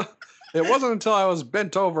it. It wasn't until I was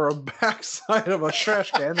bent over a backside of a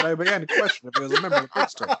trash can that I began to question if he was a member of the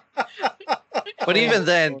priesthood. But even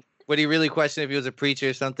then, would he really question if he was a preacher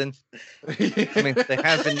or something? I mean, they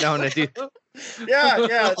have been known to do. Yeah.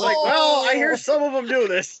 It's well, I hear some of them do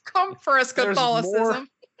this. Come for us, Catholicism.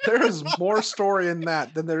 There's more story in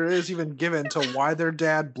that than there is even given to why their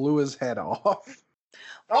dad blew his head off.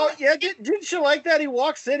 Oh yeah, didn't you like that? He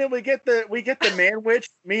walks in and we get the man-witch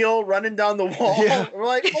meal running down the wall. Yeah. We're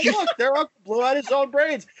like, oh look, their uncle blew out his own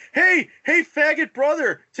brains. Hey, faggot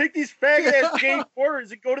brother, take these faggot ass game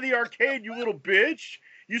quarters and go to the arcade, you little bitch.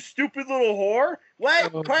 You stupid little whore.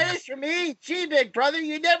 What? Quarters for me? Gee, big brother,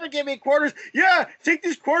 you never give me quarters. Yeah, take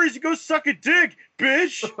these quarters and go suck a dick,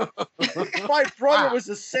 bitch. My brother was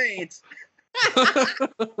a saint.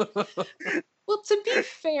 Well, to be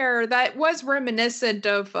fair, that was reminiscent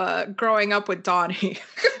of growing up with Donnie.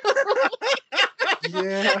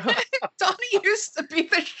 Yeah. Donnie used to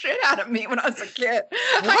beat the shit out of me when I was a kid.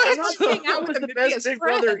 I'm I not used to saying hang out I was with him the to be best his big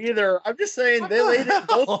friend. brother either. I'm just saying they laid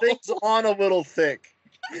both things on a little thick.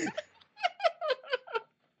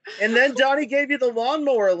 And then Donnie gave you the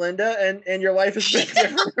lawnmower, Linda, and your life has been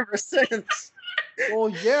different ever since. Well,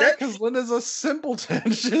 yeah, because Linda's a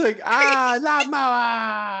simpleton. She's like, not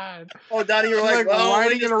mine. Oh, Donnie, you're She's like, like well,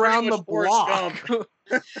 riding Linda's it around pretty the much Forrest block. Gump.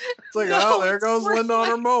 It's like, No, there it's goes more Linda on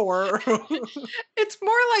her mower. It's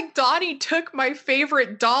more like Donnie took my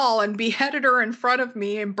favorite doll and beheaded her in front of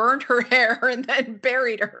me and burned her hair and then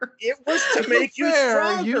buried her. It was to make you Fair,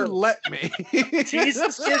 stronger. you let me.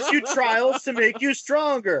 Jesus gives you trials to make you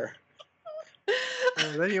stronger.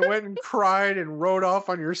 And then you went and cried and rode off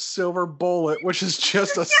on your silver bullet, which is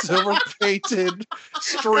just a silver painted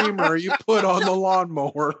streamer you put on the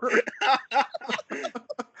lawnmower.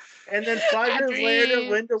 And then 5 years later,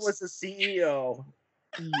 Linda was the CEO.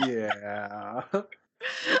 Yeah.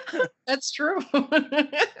 That's true.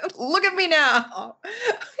 Look at me now.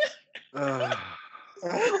 Uh,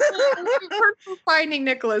 Apart from finding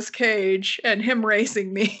Nicolas Cage and him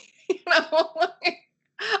racing me,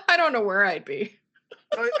 I don't know where I'd be.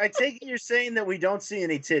 I take it you're saying that we don't see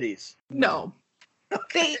any titties. No.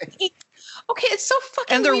 Okay, it's so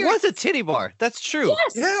fucking And there weird. was a titty bar. That's true.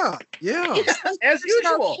 Yes. yeah. It's like As there's an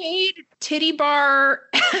usual. arcade titty bar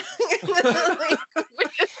with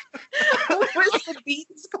the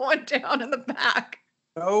beats going down in the back.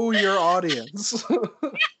 Know your audience.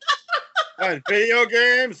 On video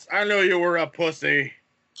games, I know you were a pussy. And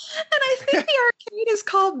I think the arcade is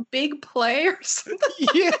called Big Play or something.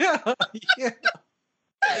 yeah.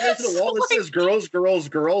 There's a wall that says "girls, girls,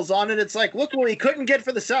 girls" on it. It's like, look what we couldn't get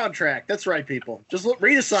for the soundtrack. That's right, people. Just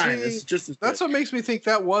read a sign. See, It's just as That's good. what makes me think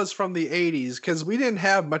that was from the 80s, because we didn't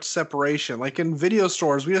have much separation. Like in video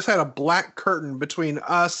stores, we just had a black curtain between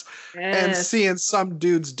us and Yes. seeing some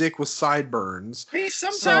dude's dick with sideburns. Hey,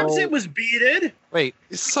 sometimes So- it was beaded. Wait,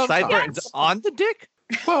 Sometimes. sideburns on the dick?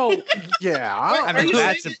 Well, yeah. I Are mean, you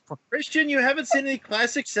that's saying Christian, you haven't seen any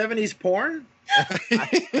classic 70s porn?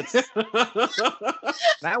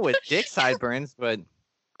 not with dick sideburns, but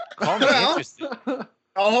call me Well. interested. A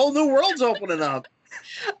whole new world's opening up.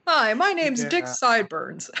 Hi, my name's Dick Yeah.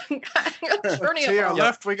 Sideburns. Turning To your up.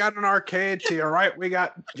 left, we got an arcade. To your right, we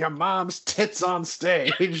got your mom's tits on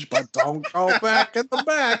stage. But don't go back in the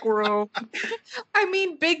back room. I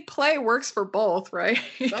mean, Big Play works for both, right?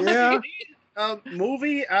 Yeah. A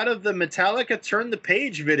movie out of the Metallica Turn the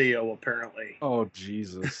Page video, apparently. Oh,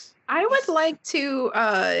 Jesus. I would like to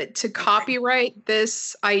copyright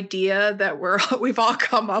this idea that we've all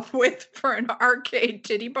come up with for an arcade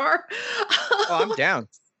titty bar. Oh, I'm down.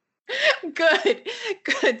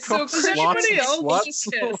 Good. So Oh, does slots anybody and else sluts.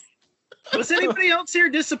 just kiss? Was anybody else here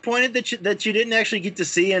disappointed that you didn't actually get to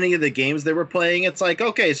see any of the games they were playing? It's like,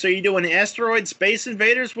 okay, so you're doing Asteroid Space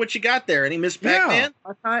Invaders? What you got there? Any Miss Pac-Man?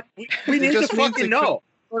 I thought We need to just means fucking it know.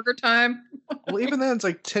 burger time. Well, even then, it's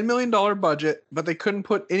like $10 million budget, but they couldn't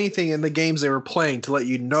put anything in the games they were playing to let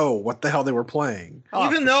you know what the hell they were playing. Oh,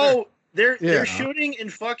 Even for though sure. they're Yeah. shooting in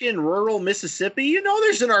fucking rural Mississippi, you know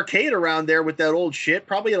there's an arcade around there with that old shit,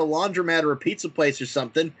 probably at a laundromat or a pizza place or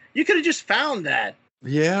something. You could have just found that.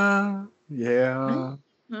 Yeah. Yeah.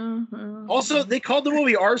 Mhm. Also, they called the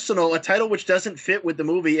movie Arsenal, a title which doesn't fit with the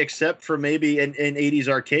movie except for maybe an 80s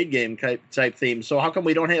arcade game type theme. So how come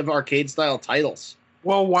we don't have arcade style titles?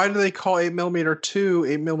 Well, why do they call 8mm 2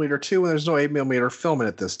 8mm 2 when there's no 8mm film in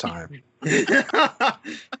it this time?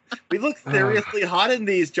 We look seriously hot in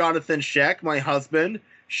these, Jonathan Sheck, my husband.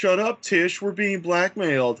 Shut up, Tish. We're being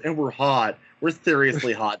blackmailed, and we're hot. We're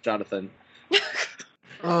seriously hot, Jonathan.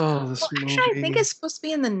 Oh, this Well, movie. actually, I think it's supposed to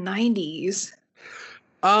be in the 90s.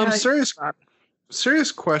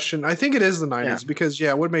 Serious question. I think it is the 90s Yeah. because, yeah,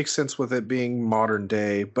 it would make sense with it being modern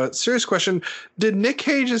day. But serious question, did Nick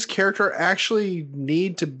Cage's character actually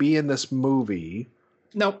need to be in this movie?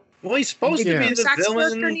 Nope. Well, he's supposed Yeah. to be the Sax character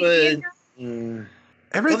villain, need to be in but here?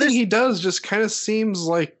 Everything there's- he does just kind of seems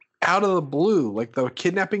like out of the blue. Like the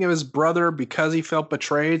kidnapping of his brother because he felt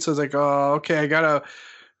betrayed. So it's like, oh, okay, I gotta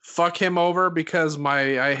fuck him over because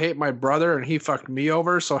I hate my brother and he fucked me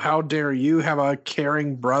over. So how dare you have a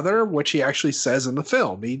caring brother? Which he actually says in the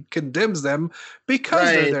film. He condemns them because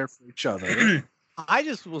they're Right. there for each other. I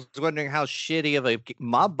just was wondering how shitty of a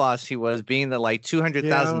mob boss he was, being that like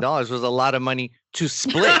 $200,000 was a lot of money to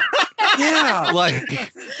split. Yeah,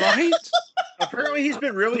 Like, right. apparently he's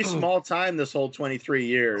been really small time this whole 23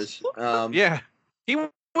 years. yeah, he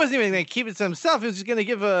wasn't even going to keep it to himself. He was just going to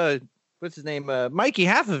give what's his name, Mikey,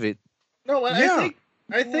 half of it. No, Yeah.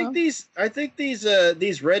 I think these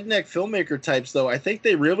redneck filmmaker types though, I think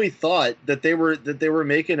they really thought that they were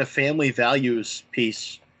making a family values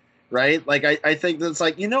piece, right? Like I think that's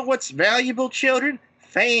like, you know what's valuable, children?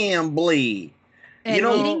 Family. And You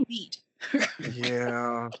know- eating meat.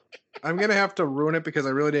 Yeah. I'm gonna have to ruin it because I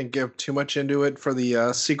really didn't give too much into it for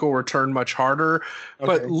the sequel Return Much Harder.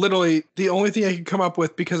 But Okay. literally, the only thing I can come up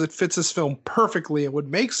with, because it fits this film perfectly and would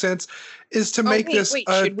make sense, is to make this. Wait,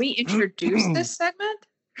 should we introduce this segment?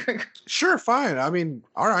 Sure, fine. I mean,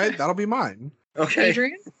 all right, that'll be mine. Okay.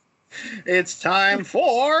 Adrian? It's time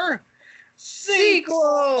for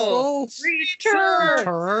sequel. Return.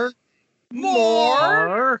 Return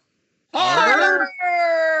More. Harder.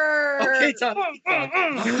 Okay,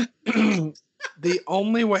 Harder. Tom. The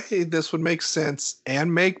only way this would make sense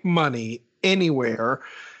and make money anywhere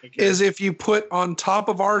is if you put on top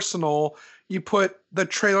of Arsenal, you put the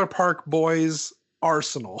Trailer Park Boys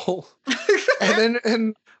Arsenal.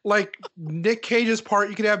 and like Nick Cage's part,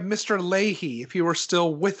 you could have Mr. Leahy if he were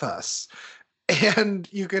still with us. And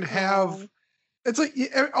you could have it's like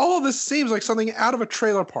all of this seems like something out of a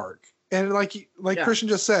trailer park. And like Yeah. Christian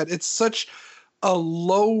just said, it's such a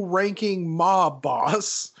low-ranking mob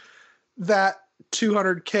boss that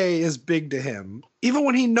 $200K is big to him. Even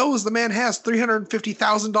when he knows the man has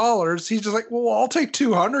 $350,000, he's just like, well, I'll take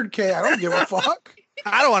 $200K. I don't give a fuck.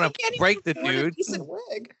 I don't want Can't to even break the afford a dude. decent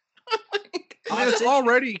wig. I mean, it's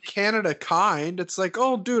already Canada kind. It's like,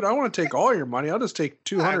 oh, dude, I want to take all your money. I'll just take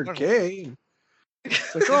 $200K.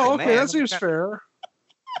 It's like, oh, okay, Man, that seems fair.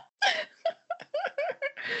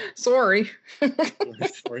 Sorry.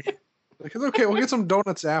 Sorry. Like, it's okay. We'll get some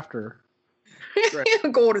donuts after.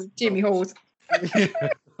 Go to Jimmy Ho's.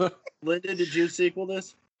 Linda, did you sequel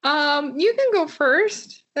this? You can go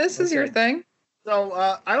first. This is your Okay. thing. So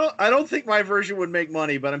I don't think my version would make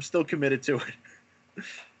money, but I'm still committed to it.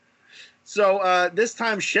 So this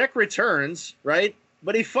time Sheck returns, right?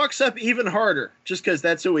 But he fucks up even harder, just because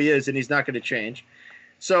that's who he is, and he's not going to change.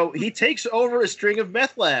 So he takes over a string of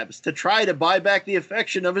meth labs to try to buy back the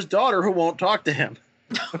affection of his daughter, who won't talk to him.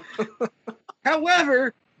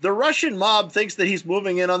 However, the Russian mob thinks that he's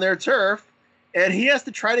moving in on their turf, and he has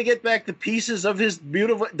to try to get back the pieces of his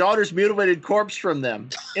daughter's mutilated corpse from them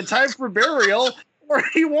in time for burial, or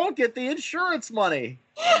he won't get the insurance money.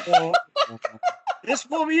 This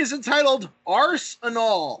movie is entitled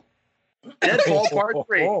Arsenal. Deadfall Part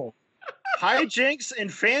 3. Hijinks and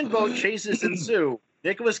fanboat chases ensue.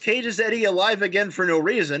 Nicolas Cage is Eddie alive again for no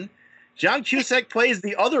reason. John Cusack plays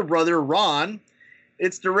the other brother, Ron.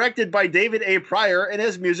 It's directed by David A. Pryor and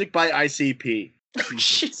has music by ICP.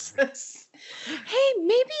 Jesus. Hey,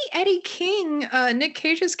 maybe Eddie King, Nick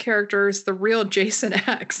Cage's character, is the real Jason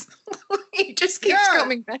X. He just keeps Yeah.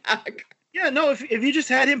 coming back. Yeah, no, if you just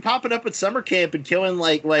had him popping up at summer camp and killing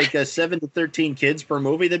like 7 to 13 kids per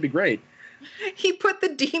movie, that'd be great. He put the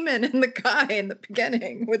demon in the guy in the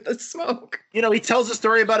beginning with the smoke. You know, he tells a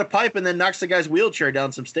story about a pipe and then knocks the guy's wheelchair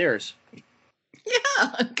down some stairs.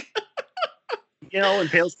 Yeah. You know,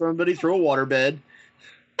 impales somebody through a waterbed.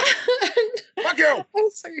 Fuck you!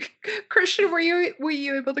 Sorry. Christian, were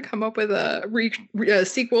you able to come up with a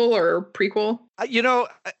sequel or prequel? You know,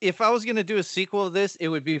 if I was gonna do a sequel of this, it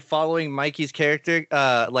would be following Mikey's character,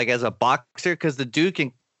 like as a boxer, because the dude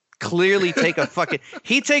can clearly take a fucking.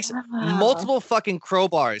 He takes multiple fucking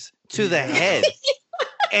crowbars to the head,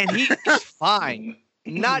 and he's fine.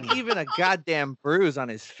 Not even a goddamn bruise on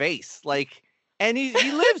his face. Like, and he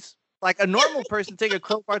lives like a normal person. Take a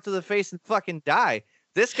crowbar to the face and fucking die.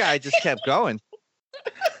 This guy just kept going.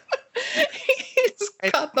 He's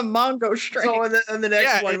got the Mongo strength. So in the next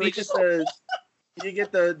Yeah, one, and we he get you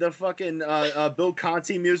get the fucking Bill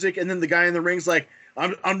Conti music, and then the guy in the ring's like,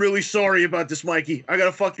 I'm really sorry about this, Mikey. I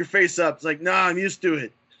gotta fuck your face up. It's like, nah, I'm used to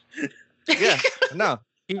it. Yeah, no.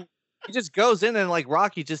 He just goes in and like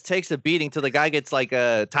Rocky just takes a beating till the guy gets like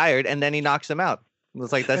tired, and then he knocks him out.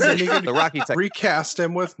 It's like that's And then it. you The Rocky type. Recast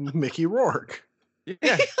him with Mickey Rourke.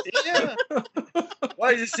 Yeah. Yeah.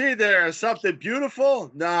 What did you see there? Something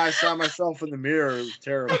beautiful? Nah, I saw myself in the mirror. It was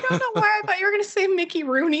terrible. I don't know why I thought you were going to say Mickey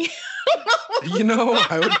Rooney. You know,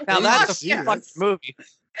 I would Now pay to that's a see it. fucking movie.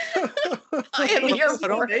 I am here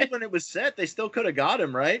But for made it. when it was set, they still could have got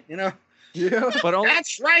him, right? You know. Yeah. But only,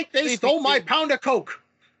 That's right. They If stole he my did- pound of coke.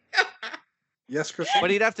 Yes, Chris. but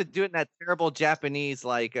he'd have to do it in that terrible Japanese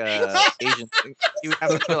like Asian thing. He would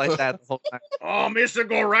have to do it like that the whole time. Oh, Mr.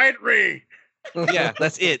 Go right, Ray. Yeah,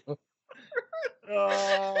 that's it.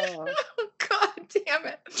 Oh. God damn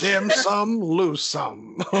it. Dim some, lose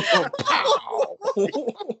some. Pow.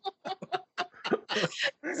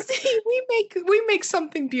 See, we make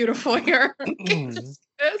something beautiful here. This,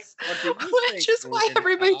 What do you which think, is why Morgan?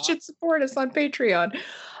 everybody should support us on Patreon.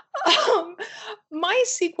 My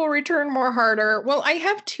sequel, Return More Harder. Well, I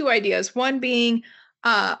have two ideas. One being,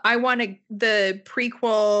 I want the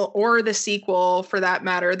prequel or the sequel, for that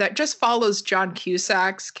matter, that just follows John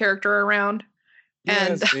Cusack's character around. Yeah,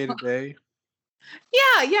 And day to day.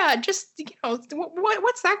 Yeah. Just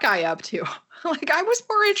what's that guy up to? Like, I was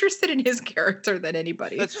more interested in his character than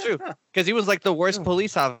anybody. That's true. Because he was like the worst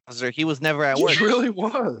police officer. He was never at work. He really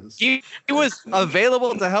was. He was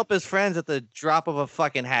available to help his friends at the drop of a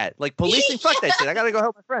fucking hat. Like, policing, fuck that shit. I gotta go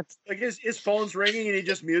help my friends. Like his phone's ringing and he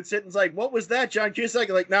just mutes it and is like, "What was that, John Cusack?"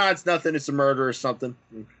 Like, "Nah, it's nothing. It's a murder or something."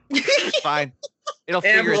 It's fine. It'll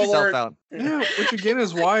Amber figure itself alert. out. Yeah, which again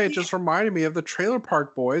is why it just reminded me of the Trailer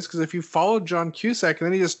Park Boys. Because if you follow John Cusack and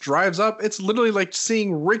then he just drives up, it's literally like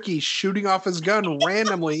seeing Ricky shooting off his gun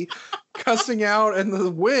randomly, cussing out in the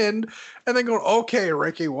wind, and then going, "Okay,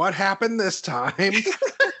 Ricky, what happened this time?" 'Cause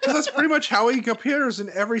that's pretty much how he appears in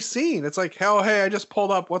every scene. It's like, "Hell, hey, I just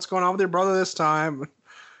pulled up. What's going on with your brother this time?"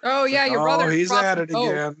 Oh yeah, your brother. He's dropped at it the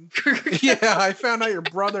coke. again. Yeah, I found out your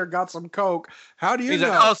brother got some coke. How do you He's know?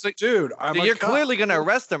 like, "Oh, so dude, I'm a you're cop." clearly gonna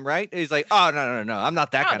arrest him, right?" He's like, "Oh, no. I'm not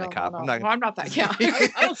that kind of cop. No, I'm not." I'm not that. Yeah. I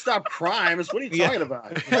don't stop crimes. What are you Yeah. talking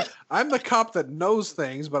about? I'm the cop that knows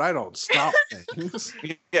things, but I don't stop things.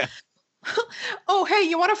 Yeah. Oh, hey,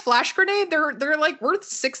 you want a flash grenade? They're like worth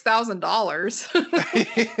 $6,000.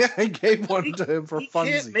 I gave one to him for He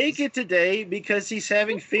funsies. can't make it today because he's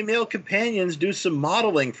having female companions do some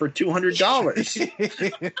modeling for $200.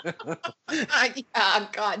 Yeah,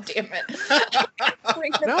 God damn it.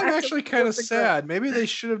 Bring it Now back I'm to actually kind of the sad. Maybe they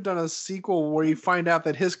should have done a sequel where you find out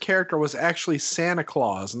that his character was actually Santa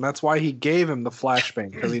Claus, and that's why he gave him the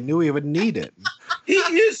flashbang, because he knew he would need it. He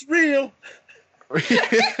is real.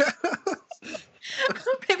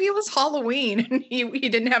 Maybe it was Halloween and he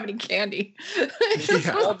didn't have any candy.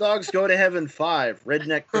 All Dogs Go to Heaven 5,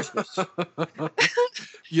 Redneck Christmas.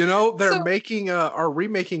 You know, they're So- are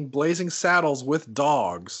remaking Blazing Saddles with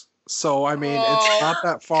dogs. So I mean, Oh. it's not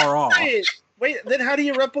that far off. Wait, then how do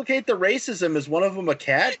you replicate the racism? Is one of them a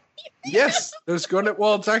cat? Yes, there's going to.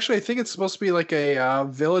 Well, it's actually. I think it's supposed to be like a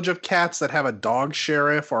village of cats that have a dog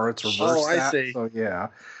sheriff, or it's reversed. Oh, I that. see. So yeah,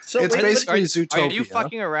 So it's wait, basically Are Zootopia. you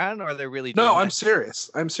fucking around, or are they really? No, doing I'm that?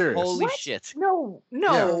 serious. I'm serious. Holy What? shit! No,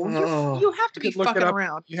 Yeah. you have to You be can look it fucking up.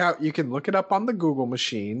 around. You can look it up on the Google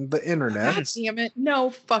machine, the internet. God damn it.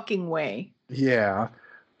 No fucking way. Yeah,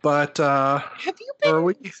 but Have you been are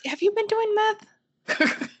we? have you been doing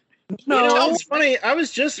meth? You know, it's funny. I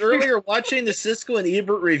was just earlier watching the Siskel and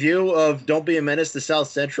Ebert review of "Don't Be a Menace to South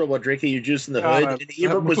Central" while drinking your juice in the hood, God, and Ebert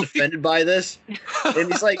that was movie. offended by this. And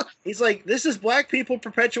he's like, "This is black people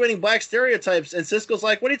perpetuating black stereotypes." And Siskel's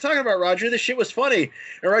like, "What are you talking about, Roger? This shit was funny."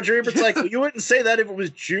 And Roger Ebert's like, well, "You wouldn't say that if it was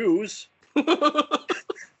Jews."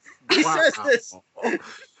 He says this.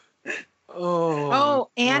 Oh,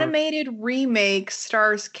 animated remake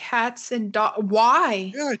stars cats and dogs.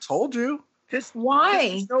 Why? Yeah, I told you. Why?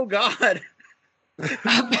 There's no God.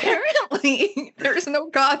 Apparently, there's no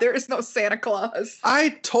God. There is no Santa Claus. I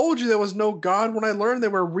told you there was no God when I learned they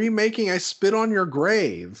were remaking "I Spit on Your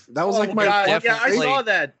Grave." That was like my God. Yeah, I Definitely. saw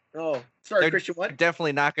that. Oh, sorry, They're Christian. What?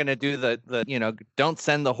 Definitely not going to do the don't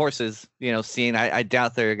send the horses scene. I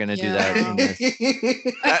doubt they're going to do that. Yeah. in this.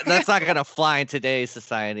 That's not going to fly in today's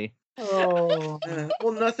society. Oh,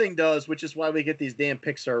 Well, nothing does, which is why we get these damn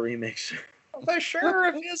Pixar remakes. the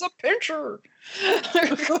sheriff is a pincher.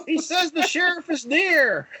 He says the sheriff is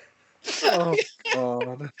near. Oh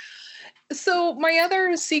God. So my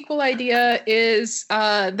other sequel idea is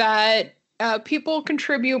that people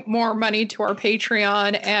contribute more money to our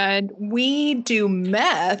Patreon, and we do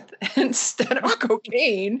meth instead of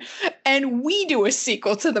cocaine, and we do a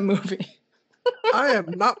sequel to the movie. I am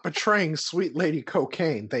not betraying Sweet Lady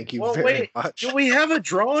Cocaine. Thank you Well, very wait. much. Do we have a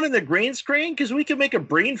drone and the green screen? Because we can make a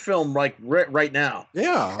Breen film like right now.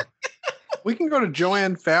 Yeah. We can go to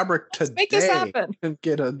Joanne Fabric Let's make this today happen. and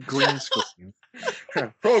get a green screen.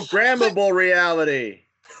 Programmable reality.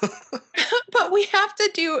 But we have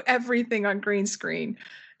to do everything on green screen.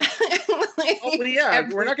 Oh, but yeah,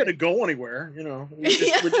 we're not going to go anywhere.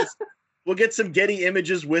 We'll get some Getty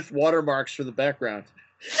images with watermarks for the background.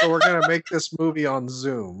 So we're gonna make this movie on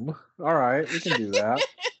Zoom. All right, we can do that.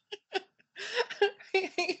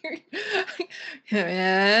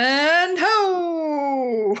 And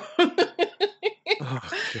ho! Oh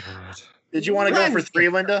God. Did you want to go for 3,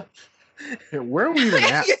 Linda? Where are we even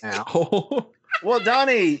at now? Well,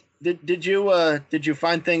 Donnie, did you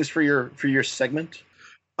find things for your segment?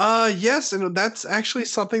 Yes, and that's actually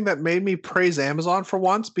something that made me praise Amazon for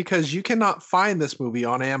once, because you cannot find this movie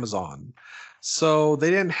on Amazon. So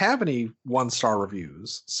they didn't have any 1-star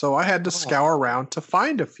reviews. So I had to scour around to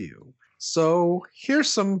find a few. So here's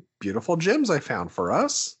some beautiful gems I found for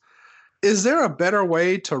us. Is there a better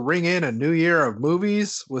way to ring in a new year of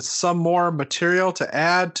movies with some more material to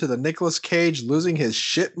add to the Nicolas Cage losing his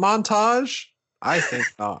shit montage? I think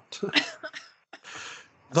not.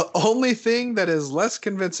 The only thing that is less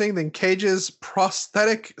convincing than Cage's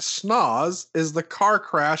prosthetic schnoz is the car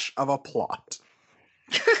crash of a plot.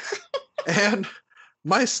 And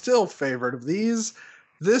my still favorite of these,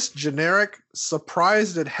 this generic,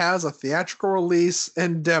 surprised it has a theatrical release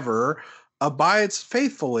endeavor abides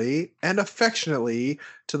faithfully and affectionately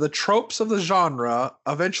to the tropes of the genre,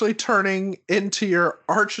 eventually turning into your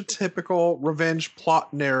archetypical revenge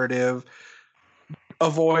plot narrative,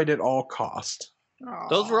 avoid at all cost.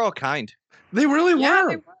 Those were all kind. They really Yeah, were.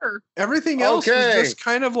 they were. Everything else Okay. was just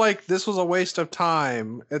kind of like, this was a waste of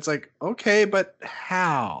time. It's like, okay, but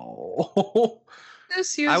how?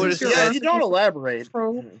 This I would uses have your Yeah, you don't elaborate.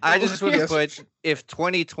 trope. I just would have Yes. put if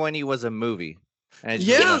 2020 was a movie. And I just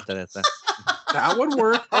Yeah. left it at that. That would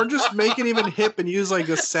work. Or just make it even hip and use like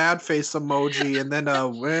a sad face emoji and then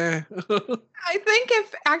I think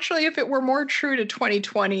if it were more true to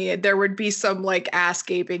 2020, there would be some like ass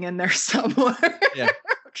gaping in there somewhere. Yeah.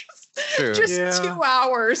 True. just Yeah. 2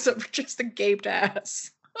 hours of just a gaped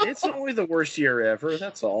ass. It's only the worst year ever.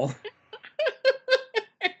 That's all.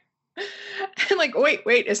 And like,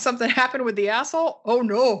 wait, is something happened with the asshole? Oh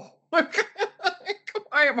no. Why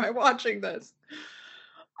am I watching this?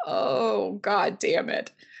 Oh, god damn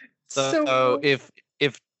it. So if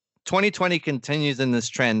 2020 continues in this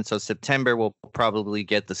trend, so September will probably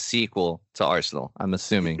get the sequel to Arsenal, I'm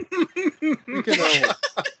assuming. you can,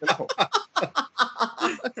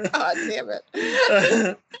 God damn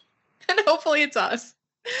it. And hopefully it's us.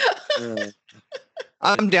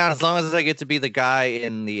 I'm down as long as I get to be the guy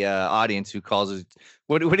in the audience who calls it.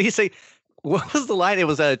 What did he say? What was the line? It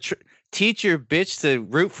was teach your bitch to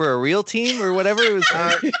root for a real team or whatever. It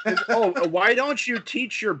was. Why don't you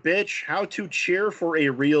teach your bitch how to cheer for a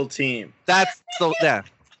real team? That's the yeah.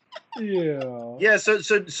 yeah. Yeah,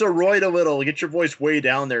 so Roy a little, get your voice way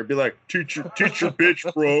down there. Be like, teach your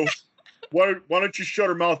bitch, bro. Why don't you shut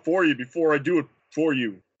her mouth for you before I do it for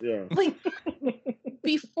you? Yeah. Like,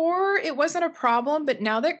 before it wasn't a problem, but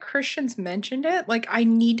now that Christian's mentioned it, like, I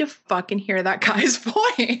need to fucking hear that guy's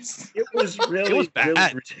voice. It was really, It was bad.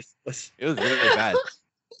 really ridiculous. It was really bad.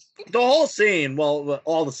 The whole scene, well,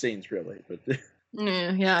 all the scenes really, but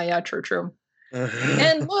Yeah, true.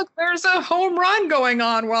 And look, there's a home run going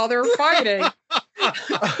on while they're fighting. They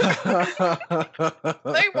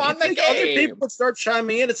won the other game. people would start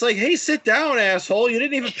chiming in. It's like, hey, sit down, asshole. You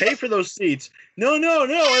didn't even pay for those seats. No.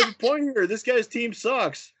 I have a point here. This guy's team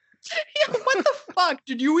sucks. Yeah, what the fuck?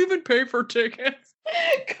 Did you even pay for tickets?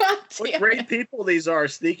 God What damn great it. people these are,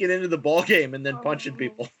 sneaking into the ball game and then punching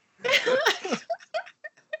people.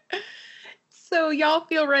 So y'all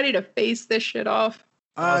feel ready to face this shit off?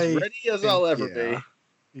 As ready as I'll ever be.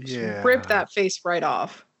 Yeah. Rip that face right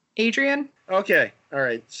off. Adrian? be. Okay, all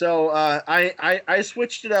right. So I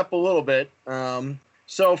switched it up a little bit.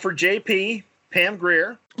 So for JP, Pam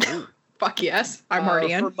Grier. Fuck yes. I'm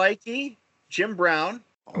already in. For Mikey, Jim Brown.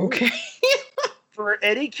 Okay. For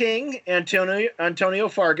Eddie King, Antonio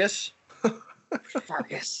Fargas.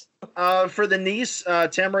 Fargus. For the niece,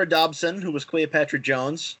 Tamara Dobson, who was Cleopatra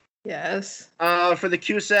Jones. Yes. For the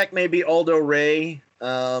Cusack, maybe Aldo Ray.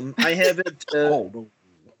 I have it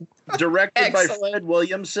directed by Excellent. Fred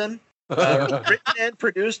Williamson, written and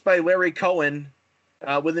produced by Larry Cohen,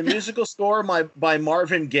 with a musical score by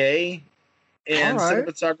Marvin Gaye, and All right.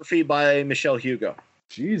 cinematography by Michelle Hugo.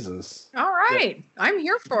 Jesus. All right. I'm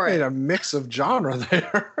here for Made it. a mix of genre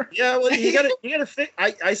there. Yeah, well, you gotta fix.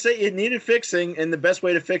 I say it needed fixing, and the best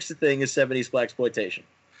way to fix the thing is 70s blaxploitation.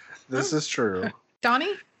 This is true.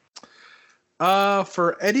 Donnie?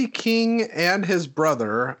 For Eddie King and his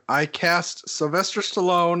brother, I cast Sylvester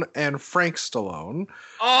Stallone and Frank Stallone.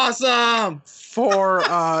 Awesome. For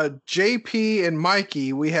JP and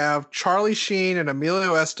Mikey, we have Charlie Sheen and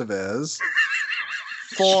Emilio Estevez.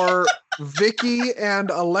 For Vicky and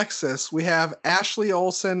Alexis, we have Ashley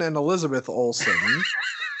Olsen and Elizabeth Olsen.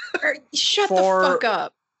 Shut For- the fuck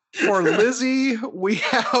up. For Lizzie, we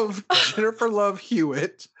have Jennifer Love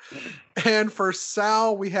Hewitt. And for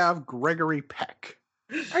Sal, we have Gregory Peck.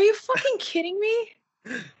 Are you fucking kidding me?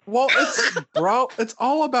 Well, it's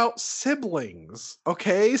all about siblings,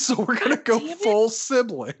 okay? So we're gonna go Damn it. full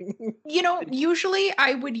sibling. You know, usually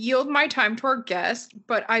I would yield my time to our guest,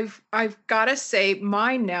 but I've got to say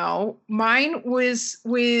mine now. Mine was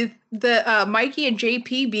with the Mikey and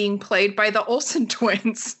JP being played by the Olsen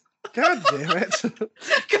twins. God damn it!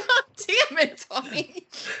 God damn it, Tommy!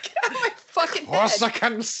 Get out of my fucking head.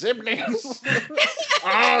 Second siblings.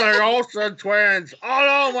 Oh, they're Olsen twins.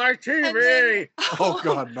 Oh no, my And TV. Oh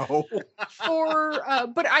God, no!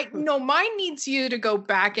 But mine needs you to go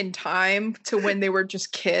back in time to when they were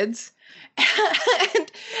just kids. And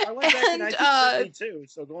I went back in And, 1972,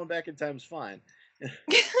 so going back in time is fine.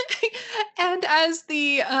 And as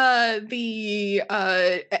the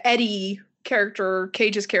Eddie character,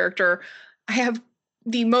 Cage's character, I have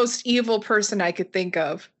the most evil person I could think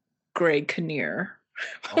of, Greg Kinnear.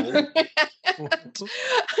 Oh.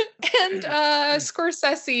 And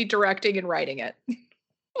Scorsese directing and writing it.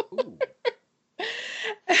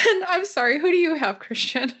 And I'm sorry, who do you have,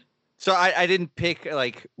 Christian? So I didn't pick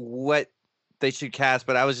like what they should cast,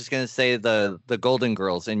 but I was just gonna say the Golden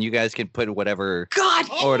Girls, and you guys can put whatever God,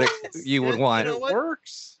 order yes! you would want. You know what?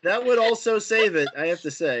 Works. That would also save it, I have to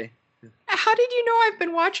say. How did you know I've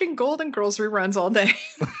been watching Golden Girls reruns all day?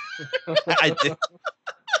 I did.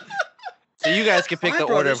 So you guys can pick My the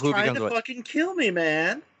order of brother's who trying becomes to what. fucking kill me,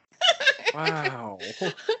 man. Wow.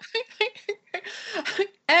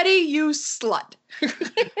 Eddie, you slut.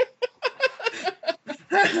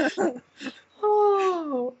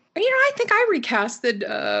 Oh, I think I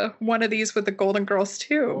recasted one of these with the Golden Girls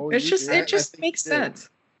too. Oh, It's you just, did? it just I think makes you did. sense.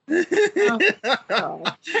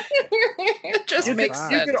 It just You makes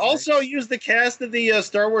could- You sense. could also use the cast of the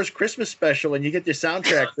Star Wars Christmas special, and you get your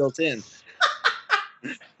soundtrack built in.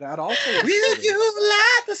 That also. Will you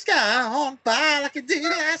light the sky on fire like you did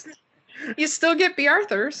last night? You still get B.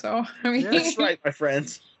 Arthur, so I mean, Yeah. That's right, my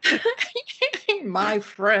friends. my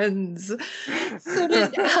friends. So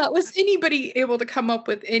was anybody able to come up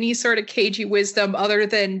with any sort of cagey wisdom other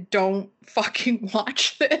than don't fucking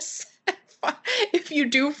watch this? If you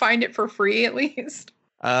do, find it for free at least.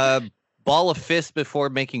 Ball a fist before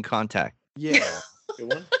making contact. Yeah. Good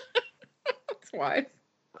one. That's why.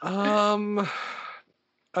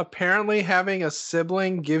 Apparently having a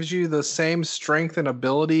sibling gives you the same strength and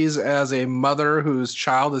abilities as a mother whose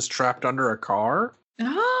child is trapped under a car.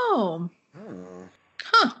 Oh, Oh.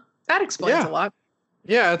 huh. That explains Yeah. a lot.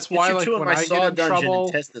 Yeah, it's why Get you like two in when my I Saw get in dungeon trouble.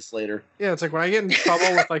 and test this later. Yeah, it's like when I get in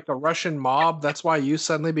trouble with like the Russian mob, that's why you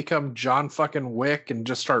suddenly become John fucking Wick and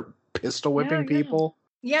just start pistol whipping Yeah, yeah. people.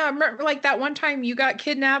 Yeah, I remember like that one time you got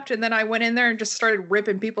kidnapped and then I went in there and just started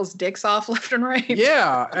ripping people's dicks off left and right.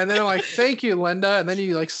 Yeah, and then like, thank you, Linda, and then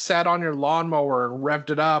you like sat on your lawnmower and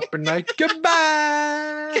revved it up and like,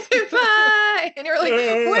 goodbye. Goodbye. And you're like,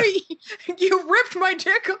 wait, you ripped my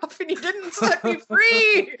dick off and you didn't set me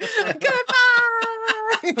free. Goodbye.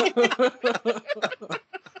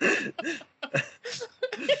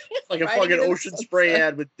 It's like a Riding fucking in the Ocean Spray sunset.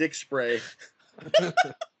 ad with dick spray.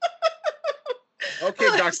 Okay,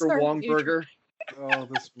 Oh, Dr. sorry, Wongburger. Oh,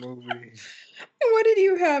 this movie. What did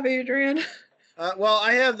you have, Adrian? Well,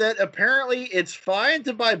 I have that apparently it's fine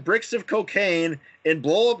to buy bricks of cocaine and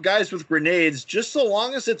blow up guys with grenades just so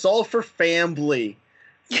long as it's all for family.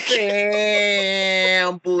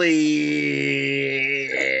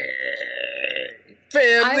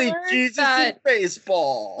 Family, learned Jesus, that and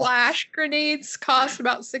baseball. Flash grenades cost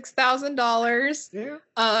about $6,000.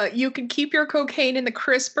 Yeah. You can keep your cocaine in the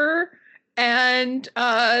crisper, and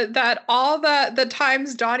that all the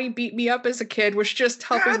times Donnie beat me up as a kid was just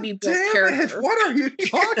helping me build damn character. it! What are you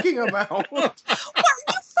talking about? Are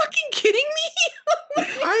you fucking kidding me?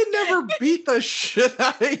 I never beat the shit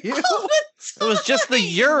out of you. All the It was just the time.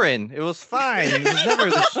 urine. It was fine. It was never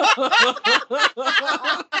the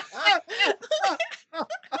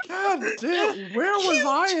God damn, where was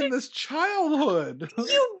I in this childhood?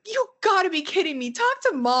 You gotta be kidding me. Talk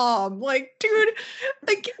to mom. Like, dude,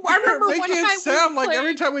 like I remember You're one making time it sound we like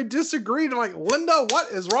every played- time we disagreed, I'm like, Linda, what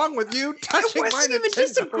is wrong with you I touching my wasn't even Nintendo?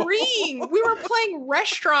 disagreeing. We were playing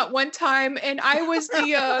restaurant one time, and I was the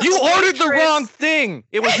You ordered the waitress, wrong thing.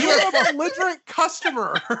 It was You're your a belligerent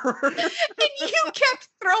customer. and you kept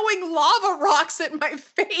throwing lava rocks at my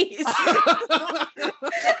face.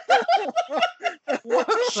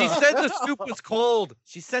 She said the soup was cold.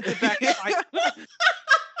 She sent it back.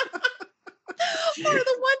 Or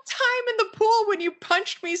the one time in the pool when you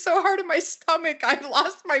punched me so hard in my stomach, I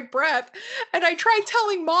lost my breath, and I tried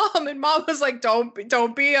telling mom, and mom was like, "Don't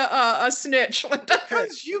be a snitch, Linda."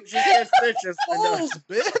 Because you She can't stitch us. balls,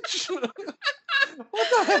 bitch. What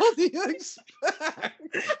the hell do you expect?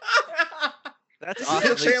 That's This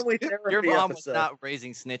awesome. is a family therapy Your mom was episode. not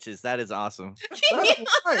raising snitches. That is awesome. Yeah, right,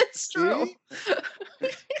 that's true. see?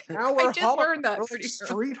 Now we're did all learn that really pretty early.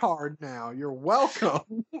 street hard now. You're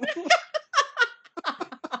welcome.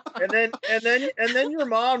 And then your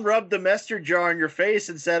mom rubbed the mustard jar in your face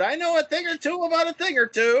and said, "I know a thing or two about a thing or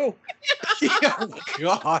two." Yeah,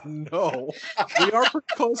 God, no. We are pretty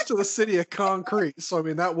close to the city of concrete, so I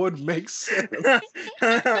mean that would make sense.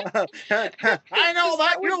 I know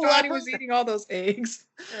that when you Donnie love was eating all those eggs.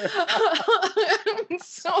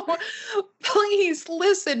 So please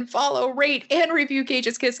listen, follow, rate, and review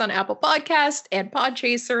Cage's Kiss on Apple Podcast and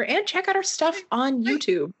Podchaser, and check out our stuff on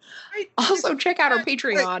YouTube. Also check out our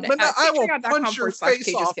Patreon Linda, I will patreon.com punch your /Cage's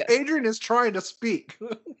face off. Kiss. Adrian is trying to speak.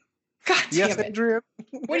 God Yes, damn it. Adrian.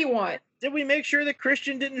 What do you want? Did we make sure that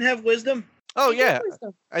Christian didn't have wisdom? Oh You get yeah,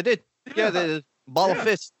 wisdom. I did. Yeah, the ball of Yeah.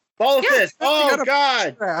 fist. Ball of Yeah, fist. you Oh gotta-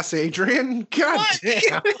 God. Ass, Adrian. God What?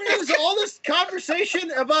 damn. There's all this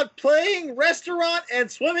conversation about playing restaurant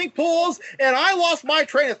and swimming pools, and I lost my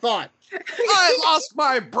train of thought. I lost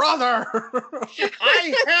my brother.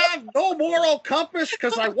 I have no moral compass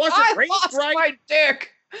because I wasn't I raised lost right. my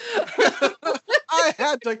dick. I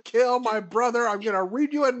had to kill my brother. I'm gonna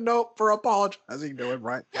read you a note for apologizing to him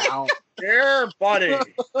right now. There, buddy.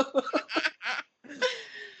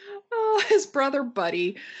 Oh, his brother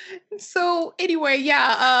Buddy. So anyway,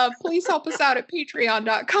 please help us out at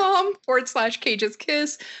patreon.com /Cage's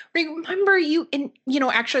Kiss. Remember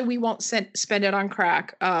actually we won't spend it on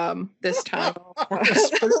crack this time.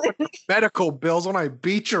 Medical bills when I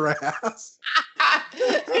beat your ass. See,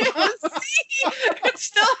 it's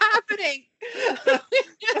still happening.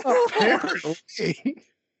 Apparently.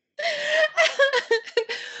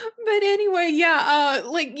 But anyway,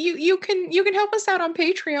 like you can help us out on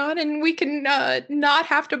Patreon, and we can not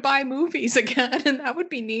have to buy movies again, and that would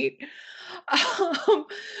be neat.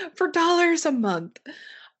 For dollars a month.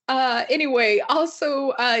 Anyway,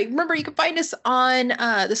 also remember you can find us on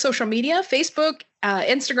the social media, Facebook,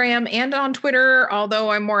 Instagram, and on Twitter.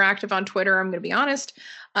 Although I'm more active on Twitter, I'm going to be honest.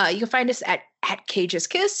 You can find us at Cage's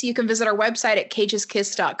Kiss. You can visit our website at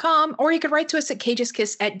cageskiss.com, or you can write to us at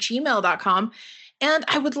cageskiss@gmail.com. And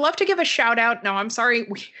I would love to give a shout out. No, I'm sorry.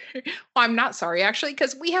 I'm not sorry, actually,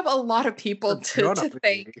 because we have a lot of people to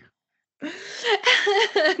thank.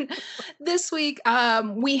 This week,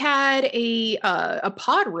 we had a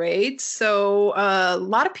pod raid, so a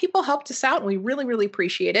lot of people helped us out, and we really, really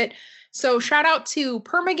appreciate it. So shout out to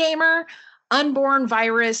Permagamer, Unborn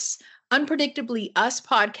Virus, Unpredictably Us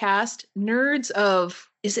Podcast,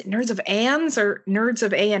 is it Nerds of Ans or Nerds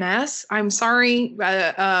of ANS? I'm sorry.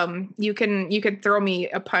 You can throw me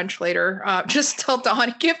a punch later. Just tell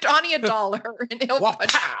Donnie, give Donnie $1 and he'll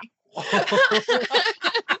punch me.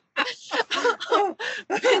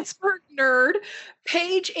 Pittsburgh Nerd,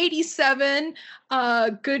 Page 87,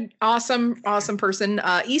 good, awesome person.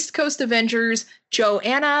 East Coast Avengers,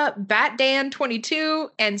 Joanna, Batdan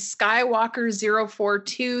 22, and Skywalker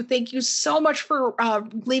 042. Thank you so much for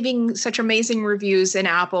leaving such amazing reviews in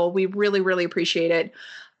Apple. We really, really appreciate it.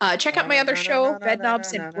 Check out my other show,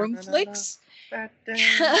 Bedknobs and Broomflicks.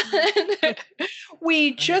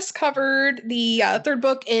 We just covered the third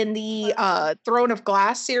book in the Throne of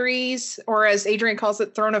Glass series, or as Adrian calls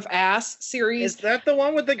it, Throne of Ass series. Is that the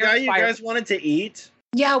one with the guy you guys wanted to eat?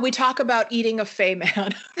 Yeah, we talk about eating a Fey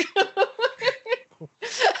man.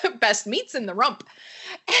 Best meats in the rump.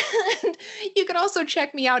 And you can also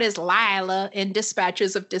check me out as Lila in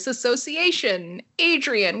Dispatches of Disassociation.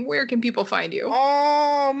 Adrian, where can people find you?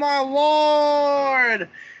 Oh, my lord!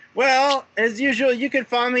 Well, as usual, you can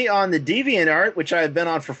find me on the DeviantArt, which I've been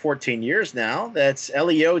on for 14 years now. That's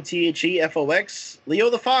LeoTheFox, Leo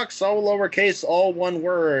the Fox, all lowercase, all one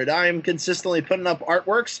word. I am consistently putting up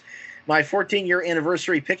artworks. My 14-year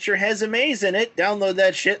anniversary picture has a maze in it. Download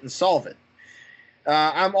that shit and solve it.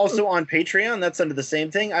 I'm also on Patreon. That's under the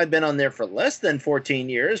same thing. I've been on there for less than 14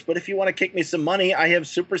 years, but if you want to kick me some money, I have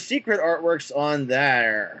super secret artworks on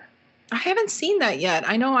there. I haven't seen that yet.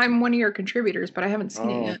 I know I'm one of your contributors, but I haven't seen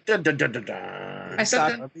it yet. Dun, dun, dun, dun, dun. I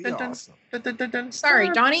suck. That'd be awesome. Sorry,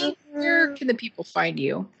 Donnie, where can the people find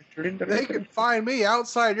you? They can find me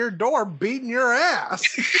outside your door beating your ass.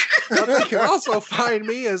 But they can also find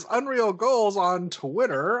me as Unreal Goals on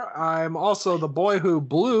Twitter. I'm also the boy who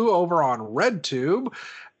blew over on RedTube.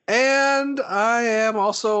 And I am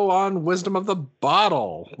also on Wisdom of the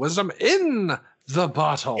Bottle. Wisdom in the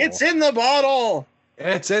Bottle. It's in the bottle.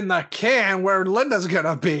 It's in the can where Linda's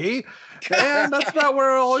gonna be. And that's not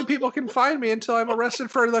where only people can find me until I'm arrested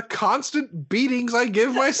for the constant beatings I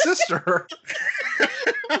give my sister.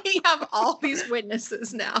 We have all these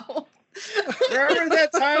witnesses now. Remember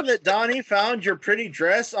that time that Donnie found your pretty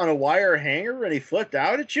dress on a wire hanger and he flipped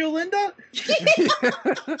out at you, Linda?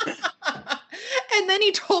 And then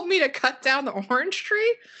he told me to cut down the orange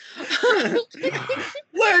tree.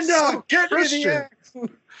 Linda, get me Christian. the axe.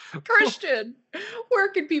 Christian, where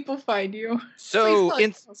can people find you? So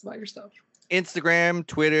Please tell us about yourself. Instagram,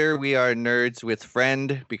 Twitter, we are Nerds with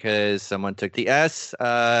Friend because someone took the S.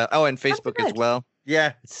 And Facebook as good. well.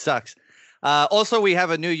 Yeah, it sucks. Also, we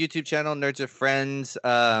have a new YouTube channel, Nerds with Friends.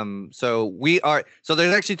 So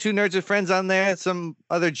there's actually 2 Nerds with Friends on there. Some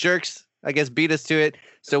other jerks, I guess, beat us to it.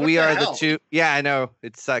 So What we the are hell? the 2. Yeah, I know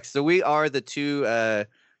it sucks. So we are the 2.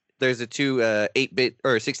 There's a 2 8-bit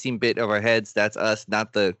or 16-bit of our heads. That's us,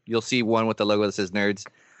 not the. You'll see one with the logo that says Nerds.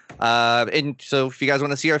 And so if you guys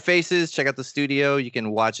want to see our faces, check out the studio. You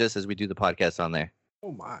can watch us as we do the podcast on there.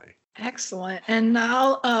 Oh my. Excellent. And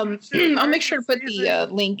I'll I'll make sure to put the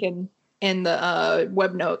link in the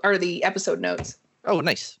web note or the episode notes. Oh,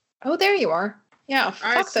 nice. Oh, there you are. Yeah,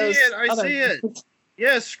 I fuck see those it. I other- see it.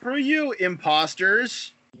 Yeah, screw you,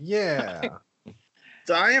 imposters. Yeah.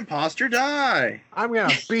 Die, imposter, die. I'm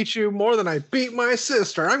gonna beat you more than I beat my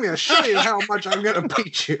sister. I'm gonna show you how much I'm gonna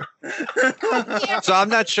beat you. So I'm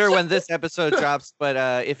not sure when this episode drops,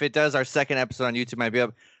 but if it does, our second episode on YouTube might be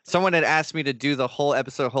up. Someone had asked me to do the whole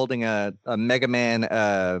episode holding a Mega Man,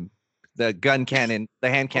 the gun cannon, the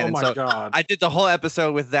hand Oh cannon. my So god. I did the whole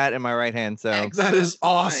episode with that in my right hand. So That is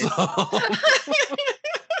awesome.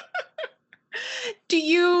 Do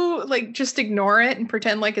you like just ignore it and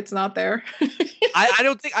pretend like it's not there? I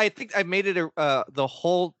don't think I think I made it the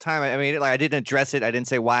whole time. I made it like I didn't address it. I didn't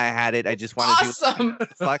say why I had it. I just wanted Awesome. to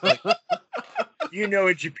fuck. Like, You know,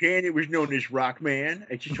 in Japan, it was known as Rockman.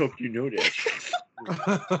 I just hope you know that.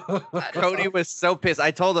 Cody was so pissed.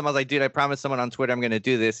 I told him, I was like, dude, I promised someone on Twitter I'm gonna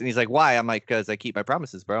do this, and he's like, why? I'm like, because I keep my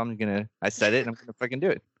promises, bro. I said it, and I'm gonna fucking do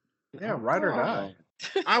it. Yeah, ride or die.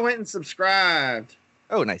 I went and subscribed.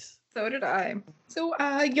 Oh, nice. So did I. So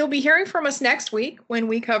you'll be hearing from us next week when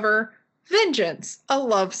we cover Vengeance, a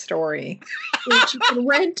love story, which you can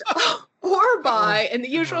rent or buy in the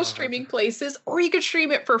usual streaming places, or you can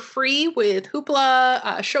stream it for free with Hoopla,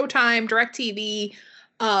 Showtime, DirecTV,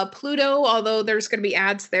 Pluto, although there's going to be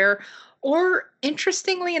ads there, or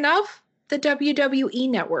interestingly enough, the WWE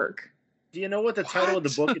Network. Do you know what the title of the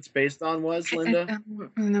book it's based on was, Linda?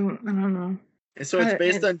 I don't know. And so it's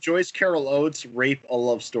based on Joyce Carol Oates' Rape, a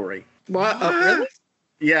Love Story. What? Really?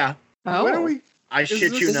 Yeah, Oh, When are we? I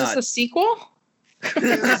shit you is this not. a sequel?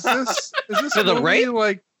 Is this To a the movie, rape?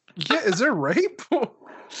 like? Yeah, is there rape?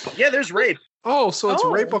 Yeah, there's rape. Oh, so it's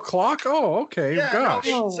Oh. rape o'clock? Oh, okay. Yeah, Gosh.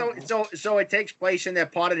 no, Oh. so it takes place in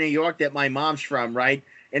that part of New York that my mom's from, right?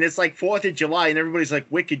 And it's like 4th of July, and everybody's like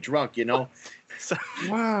wicked drunk, you know? So,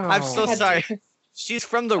 Wow. I'm so sorry. She's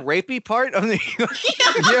from the rapey part of the.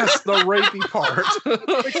 Yes, the rapey part.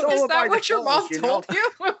 It's all Is by that what your default, mom you know? told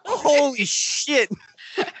you? Holy shit!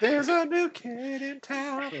 There's a new kid in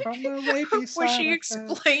town from the rapey side. Was she of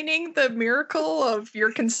town. explaining the miracle of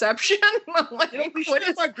your conception? Like, You know, we what should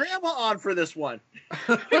have is- my grandma on for this one.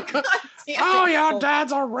 God damn Oh, it. your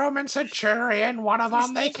dad's a Roman centurion. One of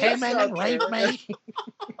them, they came in and raped me.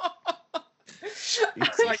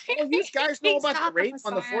 It's like, oh, you guys know He's about the not the rape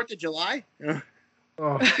on the Messiah. 4th of July?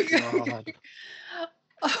 Oh, God.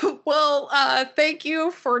 Well, thank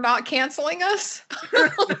you for not canceling us.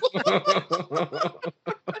 And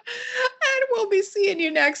we'll be seeing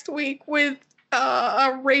you next week with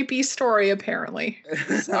a rapey story, apparently.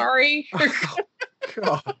 Sorry.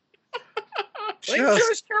 God. Like, Just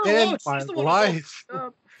Joyce Carol end Oates, my she's the one life.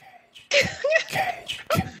 Cage,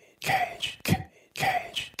 cage, cage,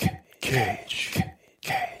 cage, cage,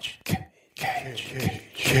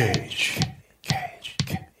 cage,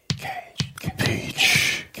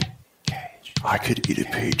 Peach. I could eat a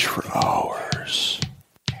peach for hours.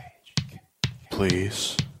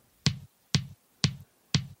 Please.